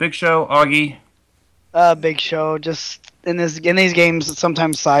 Widden went with Big Show. Augie. Big Show. Just in these games,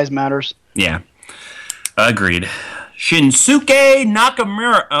 sometimes size matters. Yeah. Agreed. Shinsuke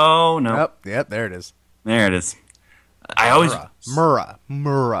Nakamura. Oh, no. Yep, there it is. There it is. I always... Mura.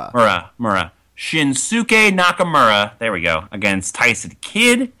 Shinsuke Nakamura. There we go. Against Tyson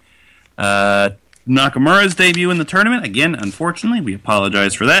Kidd. Nakamura's debut in the tournament. Again, unfortunately, we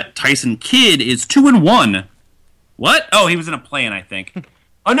apologize for that. Tyson Kidd is 2-1. What? Oh, he was in a play-in, I think.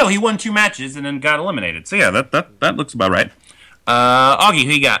 Oh, no, he won 2 matches and then got eliminated. So, yeah, that looks about right. Augie,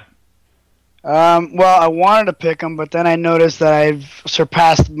 who you got? Well, I wanted to pick him, but then I noticed that I've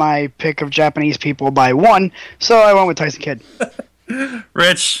surpassed my pick of Japanese people by 1, so I went with Tyson Kidd.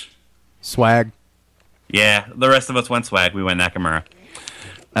 Rich? Swag. Yeah, the rest of us went Swag. We went Nakamura.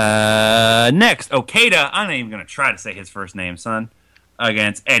 Next, Okada. I'm not even going to try to say his first name, son.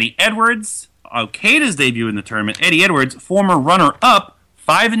 Against Eddie Edwards. Okada's debut in the tournament. Eddie Edwards, former runner-up,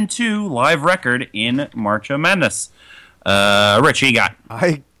 5-2 live record in March of Madness. Rich, who you got?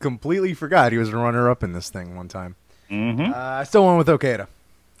 I completely forgot he was a runner-up in this thing one time. Mm-hmm. I still went with Okada.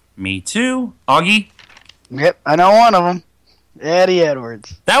 Me too. Augie? Yep, I know one of them. Eddie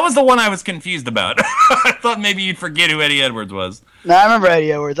Edwards. That was the one I was confused about. I thought maybe you'd forget who Eddie Edwards was. No, I remember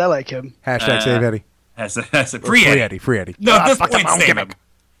Eddie Edwards. I like him. Hashtag save Eddie. Free Eddie. Free Eddie. No, at this point, save him.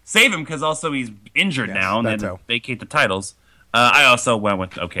 Save him because also he's injured now and then vacate the titles. I also went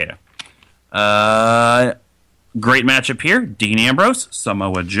with Okada. Great matchup here. Dean Ambrose,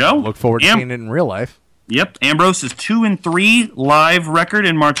 Samoa Joe. Look forward to seeing it in real life. Yep. Ambrose is 2-3 live record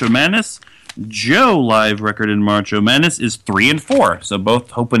in March of Madness. Joe live record in March of Madness is 3-4. So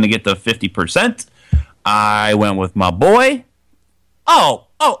both hoping to get to 50%. I went with my boy. Oh,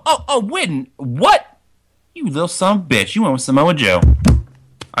 Widden. What? You little son of a bitch. You went with Samoa Joe.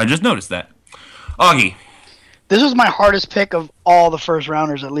 I just noticed that. Augie. This was my hardest pick of all the first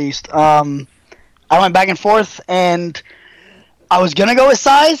rounders, at least. I went back and forth, and I was going to go with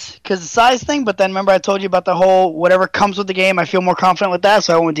size, because the size thing, but then remember I told you about the whole whatever comes with the game, I feel more confident with that,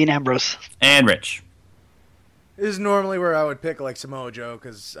 so I went with Dean Ambrose. And Rich. This is normally where I would pick like Samoa Joe,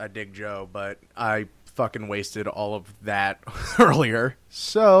 because I dig Joe, but I fucking wasted all of that earlier.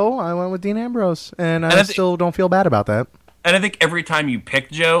 So I went with Dean Ambrose, and I still don't feel bad about that. And I think every time you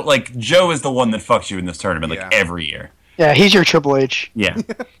pick Joe, like, Joe is the one that fucks you in this tournament, like, every year. Yeah, he's your Triple H. Yeah.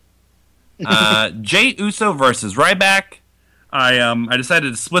 Jey Uso versus Ryback. I decided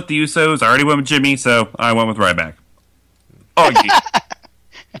to split the Usos. I already went with Jimmy, so I went with Ryback. Oh,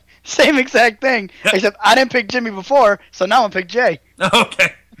 Same exact thing, except I didn't pick Jimmy before, so now I'm pick Jay.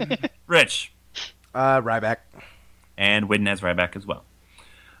 Okay. Rich. Ryback. And Widden has Ryback as well.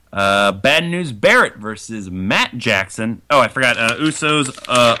 Bad News Barrett versus Matt Jackson. Oh, I forgot. Usos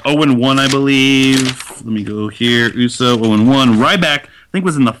 0-1, I believe. Let me go here. Uso 0-1. Ryback, I think,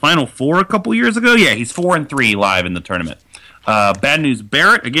 was in the Final Four a couple years ago. Yeah, he's 4-3 live in the tournament. Bad News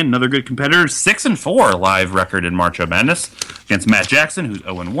Barrett, again, another good competitor. 6-4 live record in March of Madness against Matt Jackson, who's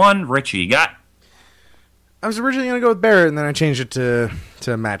 0-1. Rich, you got? I was originally going to go with Barrett, and then I changed it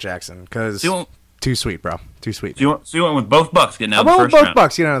to Matt Jackson, because too sweet, bro. Too sweet. So you went with both Bucks getting out of the first round? I went with both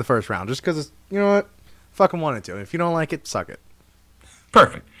Bucks getting out of the first round, just because, you know what? Fucking wanted to. If you don't like it, suck it.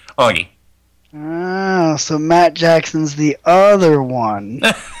 Perfect. Augie. Oh, so Matt Jackson's the other one.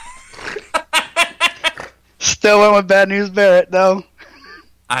 Still went with Bad News Barrett, though.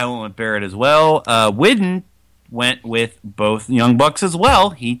 I went with Barrett as well. Widden went with both Young Bucks as well.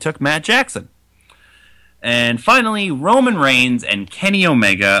 He took Matt Jackson. And finally, Roman Reigns and Kenny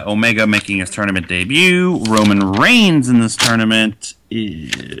Omega. Omega making his tournament debut. Roman Reigns in this tournament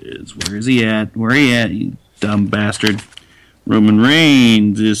is... Where is he at? Where are you at, you dumb bastard? Roman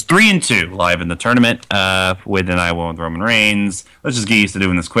Reigns is 3-2 live in the tournament. Widden and I went with Roman Reigns. Let's just get used to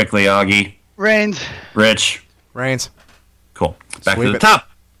doing this quickly, Augie. Reigns. Rich. Reigns. Cool. Back to the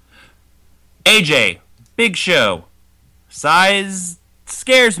top. AJ, Big Show. Size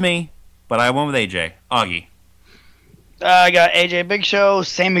scares me, but I went with AJ. Augie. I got AJ Big Show.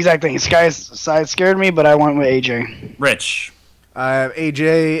 Same exact thing. Sky's side scared me, but I went with AJ. Rich. I have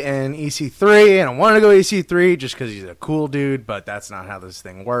AJ and EC3, and I wanted to go EC3 just because he's a cool dude, but that's not how this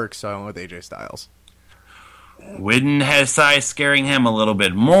thing works, so I went with AJ Styles. Widden has size scaring him a little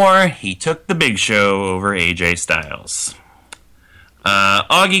bit more. He took the Big Show over AJ Styles.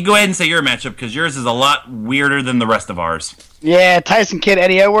 Augie, go ahead and say your matchup, because yours is a lot weirder than the rest of ours. Yeah, Tyson Kidd,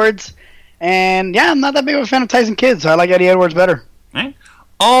 Eddie Edwards. And, yeah, I'm not that big of a fan of Tyson Kidd, so I like Eddie Edwards better. Right?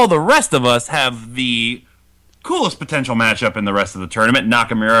 All the rest of us have the coolest potential matchup in the rest of the tournament.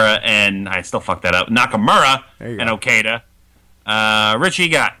 Nakamura and... I still fucked that up. Nakamura and Okada. Richie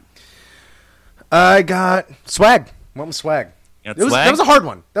got... I got Swag. Went with Swag. That was a hard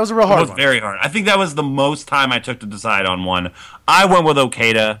one. That was a real hard one. It was very hard. I think that was the most time I took to decide on one. I went with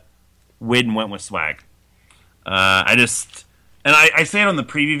Okada. Widden went with Swag. I say it on the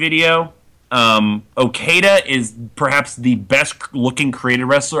preview video. Okada is perhaps the best looking creative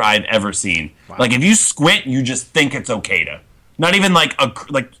wrestler I've ever seen. Wow. Like if you squint, you just think it's Okada. Not even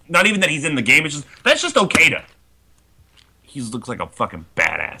not even that he's in the game. It's just that's just Okada. He looks like a fucking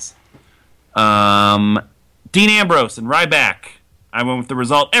badass. Dean Ambrose and Ryback. I went with the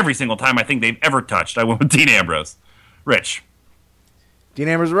result every single time I think they've ever touched. I went with Dean Ambrose. Rich. Dean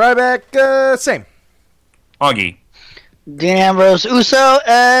Ambrose, Ryback, same. Augie. Dean Ambrose, Uso,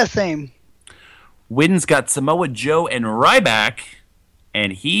 same. Widden's got Samoa Joe and Ryback,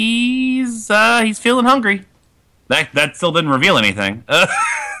 and he's feeling hungry. That still didn't reveal anything.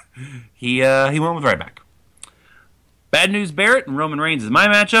 He went with Ryback. Bad News Barrett and Roman Reigns is my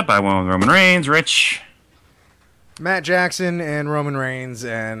matchup. I went with Roman Reigns. Rich. Matt Jackson and Roman Reigns,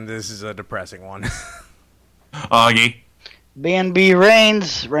 and this is a depressing one. Augie. B&B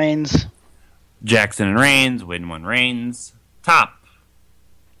Reigns. Jackson and Reigns. Widden won Reigns. Top.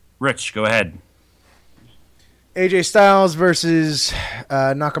 Rich, go ahead. AJ Styles versus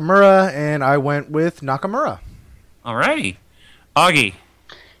Nakamura, and I went with Nakamura. Alrighty. Augie.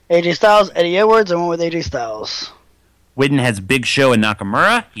 AJ Styles, Eddie Edwards. I went with AJ Styles. Widden has Big Show and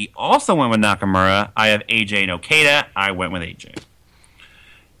Nakamura. He also went with Nakamura. I have AJ and Okada. I went with AJ.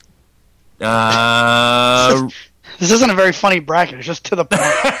 This isn't a very funny bracket. It's just to the point.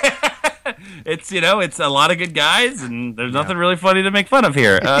 It's a lot of good guys, and there's nothing really funny to make fun of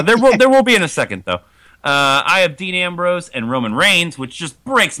here. There will be in a second though. I have Dean Ambrose and Roman Reigns, which just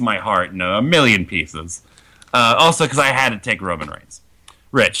breaks my heart in a million pieces. Also, because I had to take Roman Reigns.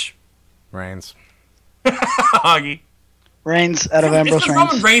 Rich. Reigns. Augie. Reigns out of Ambrose Reigns.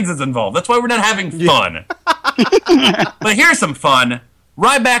 Roman Reigns is involved. That's why we're not having fun. But here's some fun.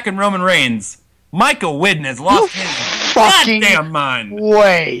 Ryback and Roman Reigns. Michael Widden has lost his goddamn mind.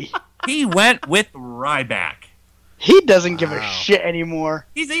 Way. He went with Ryback. He doesn't give a shit anymore.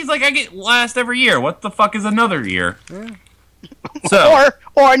 He's like, I get last every year. What the fuck is another year? Yeah. So,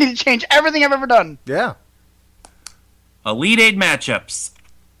 or I need to change everything I've ever done. Yeah. Elite 8 matchups.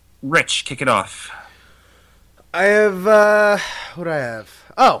 Rich, kick it off. I have, what do I have?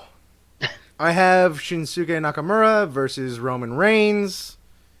 Oh. I have Shinsuke Nakamura versus Roman Reigns.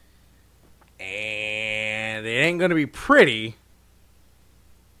 And it ain't going to be pretty.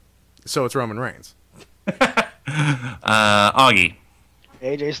 So it's Roman Reigns. Augie.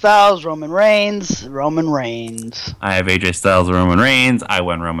 AJ Styles, Roman Reigns. I have AJ Styles, Roman Reigns. I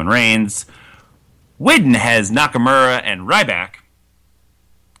went Roman Reigns. Widden has Nakamura and Ryback.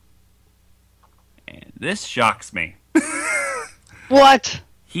 And this shocks me. What?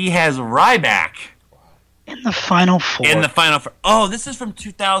 He has Ryback. In the Final Four. Oh, this is from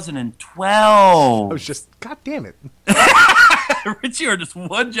 2012. I was just, God damn it. Richie, you are just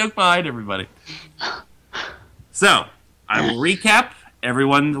one joke behind everybody. So, I will recap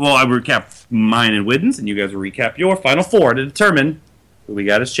everyone. Well, I will recap mine and Widden's, and you guys will recap your Final Four to determine who we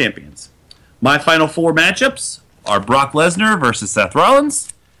got as champions. My Final Four matchups are Brock Lesnar versus Seth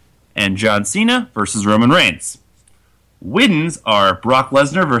Rollins and John Cena versus Roman Reigns. Widden's are Brock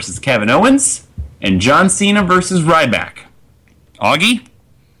Lesnar versus Kevin Owens and John Cena versus Ryback. Augie?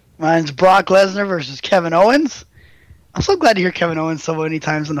 Mine's Brock Lesnar versus Kevin Owens. I'm so glad to hear Kevin Owens so many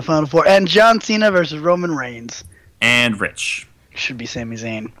times in the Final Four. And John Cena versus Roman Reigns. And Rich. Should be Sami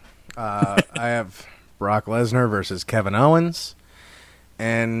Zayn. I have Brock Lesnar versus Kevin Owens.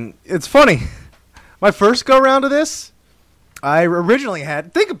 And it's funny. My first go-round of this, I originally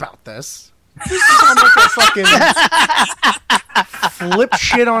had... Think about this. This is how much I fucking flip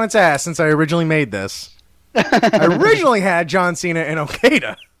shit on its ass since I originally made this. I originally had John Cena and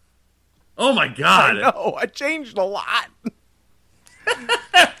Okada. Oh my god. I know, I changed a lot.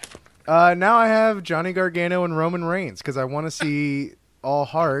 Now I have Johnny Gargano and Roman Reigns because I want to see All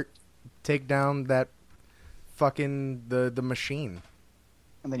Heart take down that fucking the machine.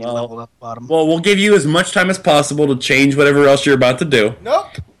 And then you leveled up bottom. Well, we'll give you as much time as possible to change whatever else you're about to do. Nope.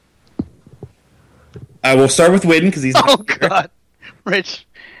 I will start with Widden because he's. Oh God, Rich.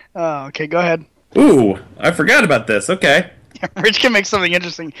 Oh, okay, go ahead. Ooh, I forgot about this. Okay. Rich can make something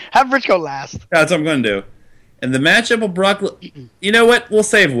interesting. Have Rich go last. That's what I'm going to do. And the matchup of Brock... You know what? We'll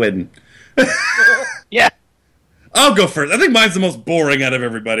save Widden. Yeah. I'll go first. I think mine's the most boring out of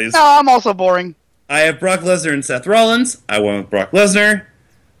everybody's. No, I'm also boring. I have Brock Lesnar and Seth Rollins. I went with Brock Lesnar.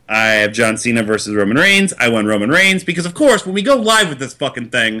 I have John Cena versus Roman Reigns. I won Roman Reigns because, of course, when we go live with this fucking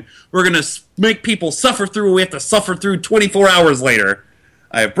thing, we're going to make people suffer through what we have to suffer through 24 hours later.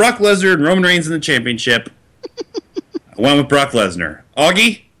 I have Brock Lesnar and Roman Reigns in the championship. I went with Brock Lesnar.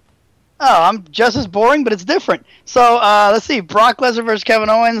 Augie? Oh, I'm just as boring, but it's different. So, let's see. Brock Lesnar versus Kevin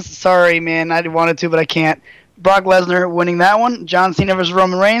Owens. Sorry, man. I wanted to, but I can't. Brock Lesnar winning that one. John Cena versus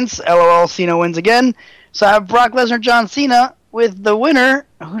Roman Reigns. LOL, Cena wins again. So I have Brock Lesnar, John Cena with the winner.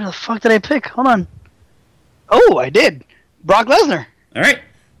 Who the fuck did I pick? Hold on. Oh, I did. Brock Lesnar. All right.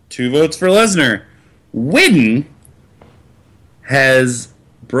 2 votes for Lesnar. Widden has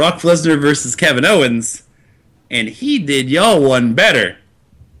Brock Lesnar versus Kevin Owens, and he did y'all one better.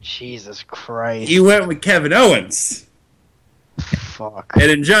 Jesus Christ. He went with Kevin Owens. Fuck. And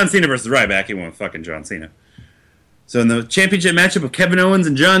in John Cena versus Ryback, he went with fucking John Cena. So in the championship matchup of Kevin Owens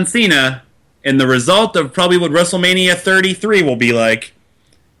and John Cena, and the result of probably what WrestleMania 33 will be like,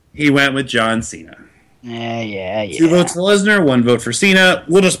 he went with John Cena. Yeah. 2 votes for Lesnar, 1 vote for Cena.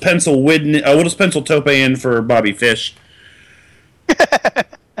 We'll just pencil Tope in for Bobby Fish.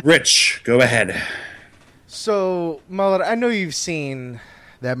 Rich, go ahead. So, Mullet, I know you've seen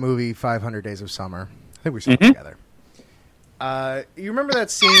that movie 500 Days of Summer. I think we saw it together. You remember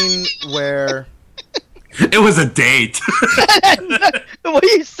that scene where... It was a date. The way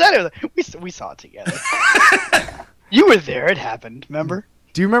you said it, we saw it together. You were there. It happened, remember?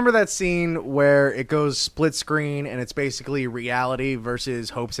 Do you remember that scene where it goes split screen and it's basically reality versus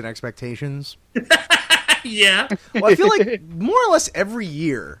hopes and expectations? Yeah. Well, I feel like more or less every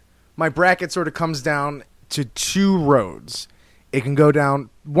year, my bracket sort of comes down to 2 roads. It can go down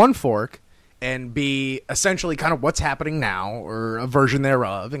one fork and be essentially kind of what's happening now or a version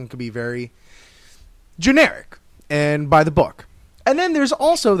thereof, and it could be very generic and by the book. And then there's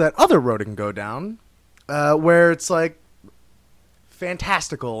also that other road it can go down where it's like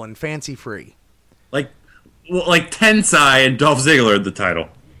fantastical and fancy free. Like Tensai and Dolph Ziggler had the title.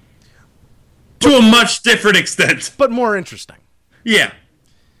 To a much different extent. But more interesting. Yeah.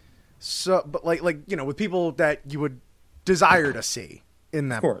 So, but like with people that you would desire to see in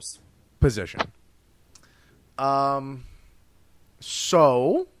that position.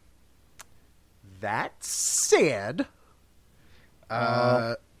 So that said,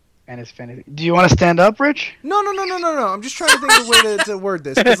 and it's fantasy. Do you want to stand up, Rich? No. I'm just trying to think of a way to word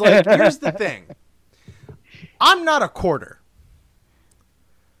this. Because here's the thing. I'm not a quarter.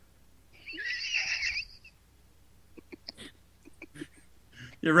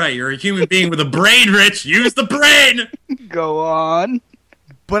 You're right. You're a human being with a brain, Rich. Use the brain. Go on.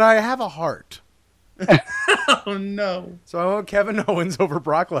 But I have a heart. Oh, no. So I want Kevin Owens over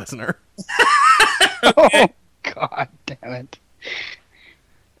Brock Lesnar. Oh, God damn it.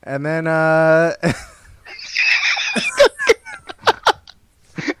 And then, Go ahead.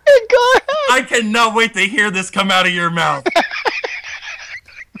 I cannot wait to hear this come out of your mouth.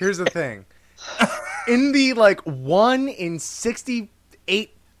 Here's the thing. In the, 1 in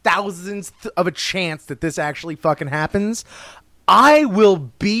 68,000th of a chance that this actually fucking happens, I will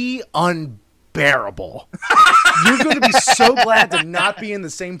be unbearable. You're going to be so glad to not be in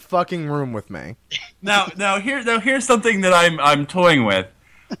the same fucking room with me. Now here's something that I'm toying with.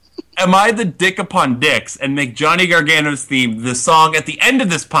 Am I the dick upon dicks and make Johnny Gargano's theme the song at the end of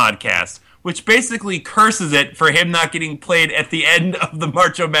this podcast, which basically curses it for him not getting played at the end of the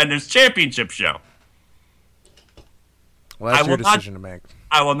March of Madness Championship show? Well, that's your decision to make.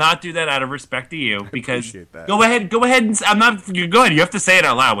 I will not do that out of respect to you because appreciate that. Go ahead. And I'm not. You go ahead. You have to say it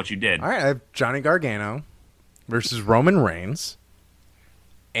out loud what you did. All right, I have Johnny Gargano versus Roman Reigns,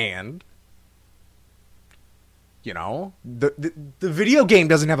 and the video game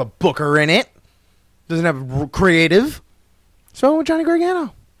doesn't have a booker in it, doesn't have creative, so Johnny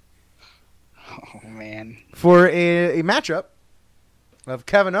Gargano. Oh man! For a matchup of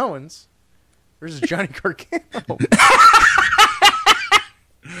Kevin Owens versus Johnny Gargano.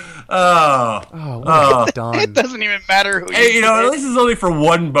 What done? It doesn't even matter who. Hey, at least it's only for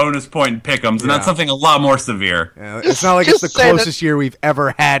 1 bonus point in Pick'ems, and not something a lot more severe. Yeah, it's not like it's the closest year we've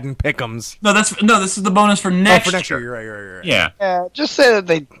ever had in Pick'ems. No, this is the bonus for next year. For next year. You're right. Yeah. Just say that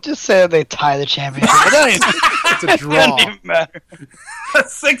they tie the championship. It's a It draw. doesn't even matter.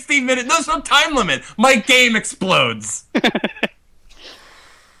 60 minutes. There's no time limit. My game explodes.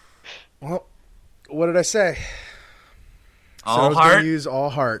 Well, what did I say? I All was heart. gonna use all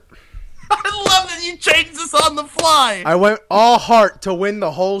heart. I love that you changed this on the fly. I went all heart to win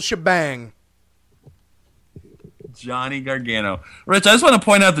the whole shebang. Johnny Gargano. Rich, I just want to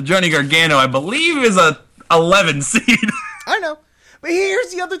point out that Johnny Gargano, I believe, is a 11 seed. I know. But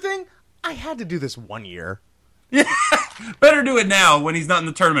here's the other thing. I had to do this 1 year. Better do it now when he's not in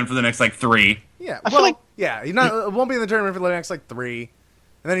the tournament for the next, 3. Yeah. I feel like- he won't be in the tournament for the next, 3.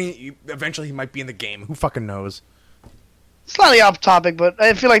 And then eventually he might be in the game. Who fucking knows? Slightly off topic, but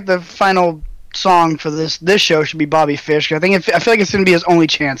I feel like the final song for this show should be Bobby Fish. I feel like it's gonna be his only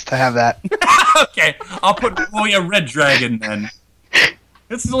chance to have that. Okay, I'll put Red Dragon then.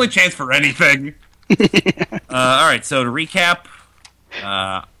 It's his only chance for anything. All right, so to recap,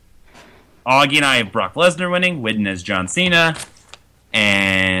 Augie and I have Brock Lesnar winning, Widden as John Cena,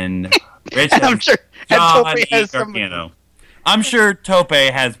 and Rich I'm has sure Johnny Tope has somebody, Gargano. I'm sure Tope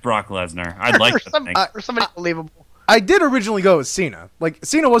has Brock Lesnar. I'd like to think. or somebody believable. I did originally go with Cena.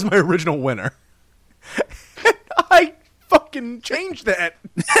 Cena was my original winner. I fucking changed that.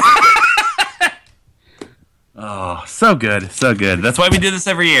 Oh, so good, so good. That's why we do this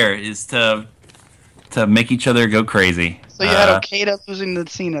every year, is to make each other go crazy. So you had Okada losing to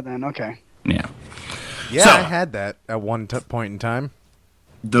Cena then, okay. Yeah. Yeah, So- I had that at one point in time.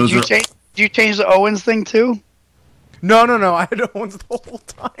 Those Did you change the Owens thing too? No. I had Owens the whole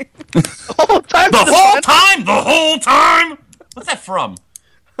time. The whole time. The whole time. What's that from?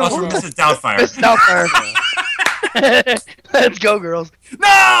 Oh, it's from Mrs. Doubtfire. It's out there. Let's go, girls.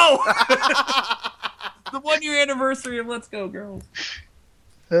 No! The 1 year anniversary of Let's Go Girls.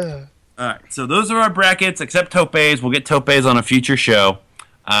 All right, so those are our brackets, except Tope's. We'll get Tope's on a future show.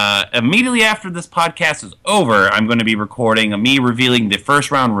 Immediately after this podcast is over, I'm going to be recording me revealing the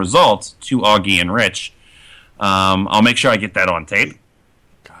first round results to Augie and Rich. I'll make sure I get that on tape.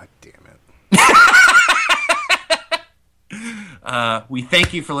 God damn it. We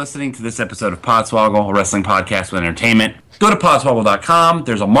thank you for listening to this episode of Podswoggle, a wrestling podcast with entertainment. Go to podswoggle.com.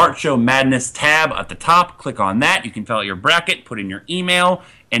 There's a March Show Madness tab at the top. Click on that. You can fill out your bracket, put in your email,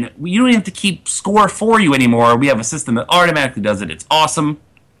 and you don't even have to keep score for you anymore. We have a system that automatically does it. It's awesome.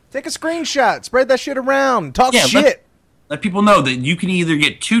 Take a screenshot. Spread that shit around. Talk Yeah, shit. Let people know that you can either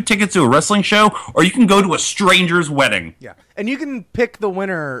get 2 tickets to a wrestling show or you can go to a stranger's wedding. Yeah. And you can pick the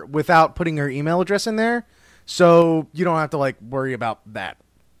winner without putting your email address in there, so you don't have to worry about that.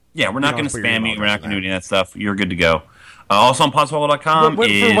 Yeah, we're not don't going to put your spam email you. We're not address going to in do any of that stuff. You're good to go. Also on podswoggle.com For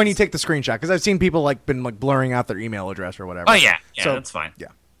is... when you take the screenshot, because I've seen people been blurring out their email address or whatever. Oh, yeah. Yeah, So, that's fine. Yeah.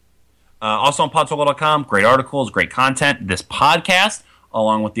 Also on podswoggle.com, great articles, great content. This podcast,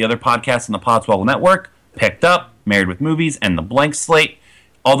 along with the other podcasts on the Podswoggle Network, Picked Up, Married with Movies, and The Blank Slate.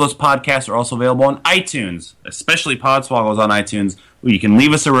 All those podcasts are also available on iTunes, especially Podswoggle is on iTunes. You can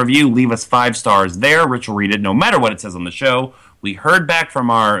leave us a review, leave us 5 stars there. Rich will read it no matter what it says on the show. We heard back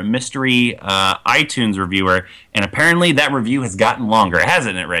from our mystery iTunes reviewer, and apparently that review has gotten longer,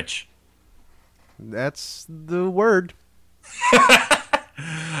 hasn't it, Rich? That's the word.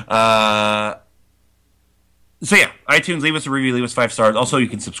 So yeah, iTunes, leave us a review, leave us 5 stars. Also, you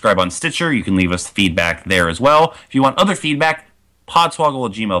can subscribe on Stitcher. You can leave us feedback there as well. If you want other feedback,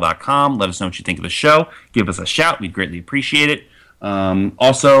 podswoggle@gmail.com. Let us know what you think of the show. Give us a shout. We'd greatly appreciate it.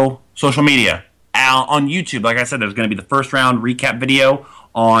 Also, social media. On YouTube, like I said, there's going to be the first round recap video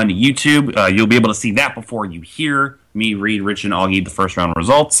on YouTube. You'll be able to see that before you hear me read Rich and Augie the first round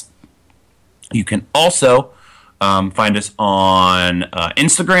results. You can also find us on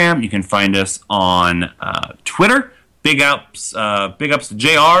Instagram. You can find us on Twitter. Big ups to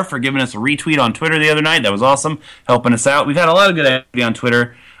JR for giving us a retweet on Twitter the other night. That was awesome, helping us out. We've had a lot of good activity on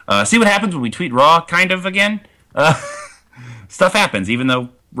Twitter. See what happens when we tweet Raw, kind of, again. Stuff happens, even though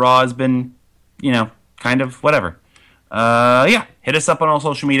Raw has been, kind of whatever. Yeah, hit us up on all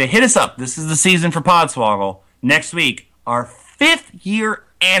social media. Hit us up. This is the season for Podswoggle. Next week, our 5th year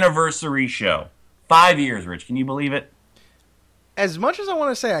anniversary show. 5 years, Rich. Can you believe it? As much as I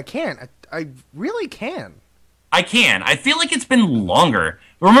want to say I can't, I really can. I can. I feel like it's been longer.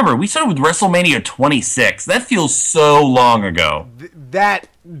 Remember, we started with WrestleMania 26. That feels so long ago. That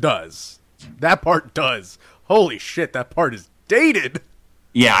does. That part does. Holy shit, that part is dated.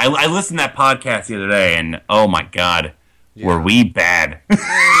 Yeah, I listened to that podcast the other day, and oh my god. were we bad.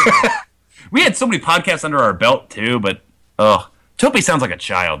 We had so many podcasts under our belt, too, but, Tope sounds like a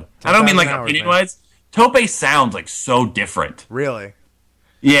child. I don't mean like opinion-wise. Tope sounds like so different. Really?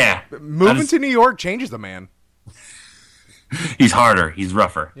 Yeah. Moving to New York changes the man. He's harder. He's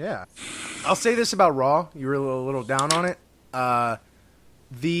rougher. Yeah. I'll say this about Raw. You were a little down on it.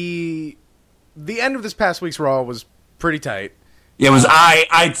 The end of this past week's Raw was pretty tight. Yeah, it was.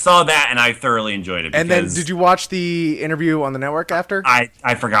 I saw that and I thoroughly enjoyed it. And then, did you watch the interview on the network after?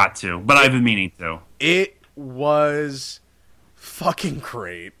 I forgot to, but I've been meaning to. It was fucking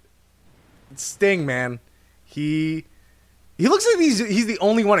great. Sting, man, he looks like he's the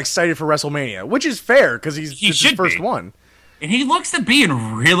only one excited for WrestleMania, which is fair because he's his first one. And he looks to be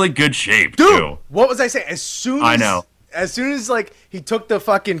in really good shape, dude. Too. What was I saying? As soon as like he took the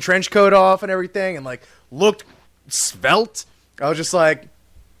fucking trench coat off and everything and like looked svelte, I was just like,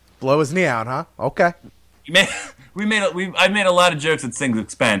 blow his knee out, huh? Okay. I made a lot of jokes at Sting's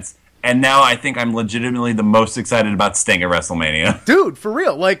expense, and now I think I'm legitimately the most excited about Sting at WrestleMania. Dude, for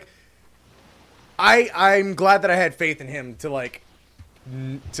real. Like, I'm glad that I had faith in him to like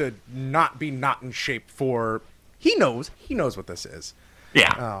to not be not in shape for. He knows what this is.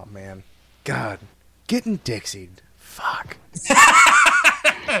 Yeah. Oh man, God, getting Dixied. Fuck.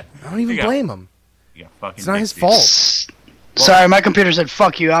 I don't even blame him. It's not his fault. Sorry, my computer said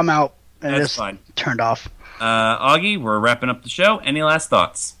 "fuck you." I'm out, and That's it's fine. Turned off. Augie, we're wrapping up the show. Any last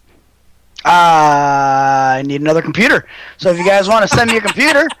thoughts? I need another computer. So if you guys want to send me a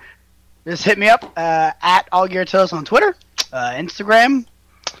computer, just hit me up at AllGearTales on Twitter, Instagram,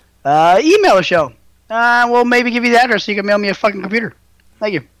 email the show. We'll maybe give you the address so you can mail me a fucking computer.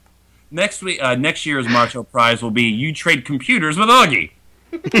 Thank you. Next year's Marshall Prize will be You Trade Computers with Augie.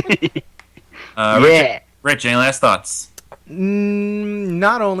 Yeah. Rich, any last thoughts?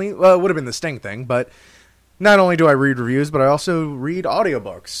 Not only, well, it would have been the Sting thing, but not only do I read reviews, but I also read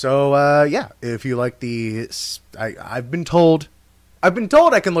audiobooks. So, yeah, if you like I've been told I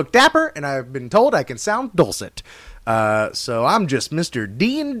can look dapper, and I've been told I can sound dulcet. So I'm just Mr.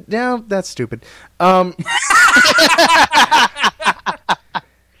 D, and no, that's stupid. You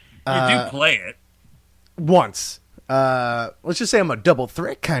do play it. Once. Let's just say I'm a double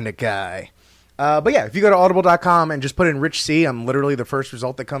threat kind of guy. But yeah, if you go to audible.com and just put in Rich C, I'm literally the first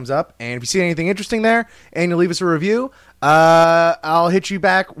result that comes up. And if you see anything interesting there and you leave us a review, I'll hit you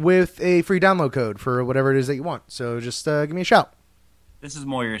back with a free download code for whatever it is that you want. So just give me a shout. This is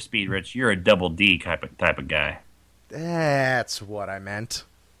more your speed, Rich. You're a double D type of guy. That's what I meant.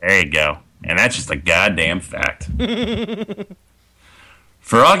 There you go. And that's just a goddamn fact.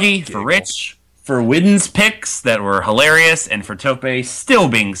 For Augie, for Rich, for Widden's picks that were hilarious, and for Tope still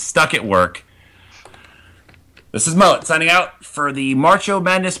being stuck at work, this is Mullet signing out for the Marcho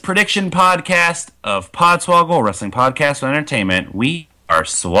Madness Prediction Podcast of Podswoggle Wrestling Podcast and Entertainment. We are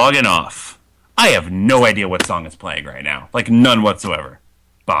swogging off. I have no idea what song is playing right now. Like, none whatsoever.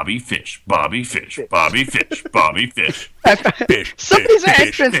 Bobby Fish, Bobby Fish, Bobby Fish, Bobby Fish. Fish. Somebody's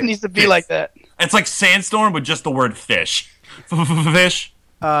entrance needs to be like that. It's like Sandstorm with just the word fish. Fish.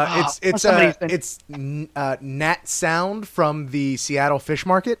 It's Nat Sound from the Seattle Fish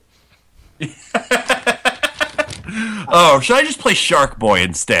Market. Oh, should I just play Shark Boy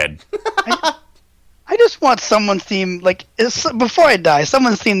instead? I just want someone's theme, like, before I die,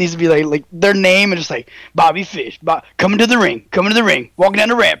 someone's theme needs to be like their name and just like, Bobby Fish, coming to the ring, walking down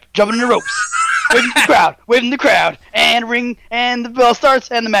the ramp, jumping in the ropes, waving the crowd, and ring, and the bell starts,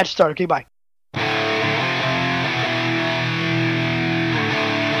 and the match starts. Okay, bye.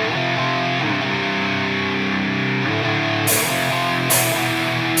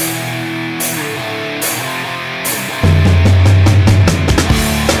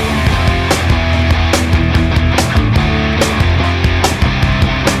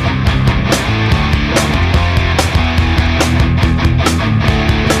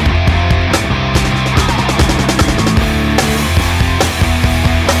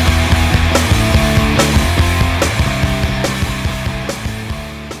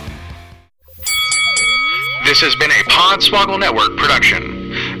 This has been a Podswoggle Network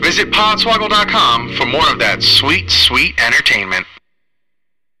production. Visit podswoggle.com for more of that sweet, sweet entertainment.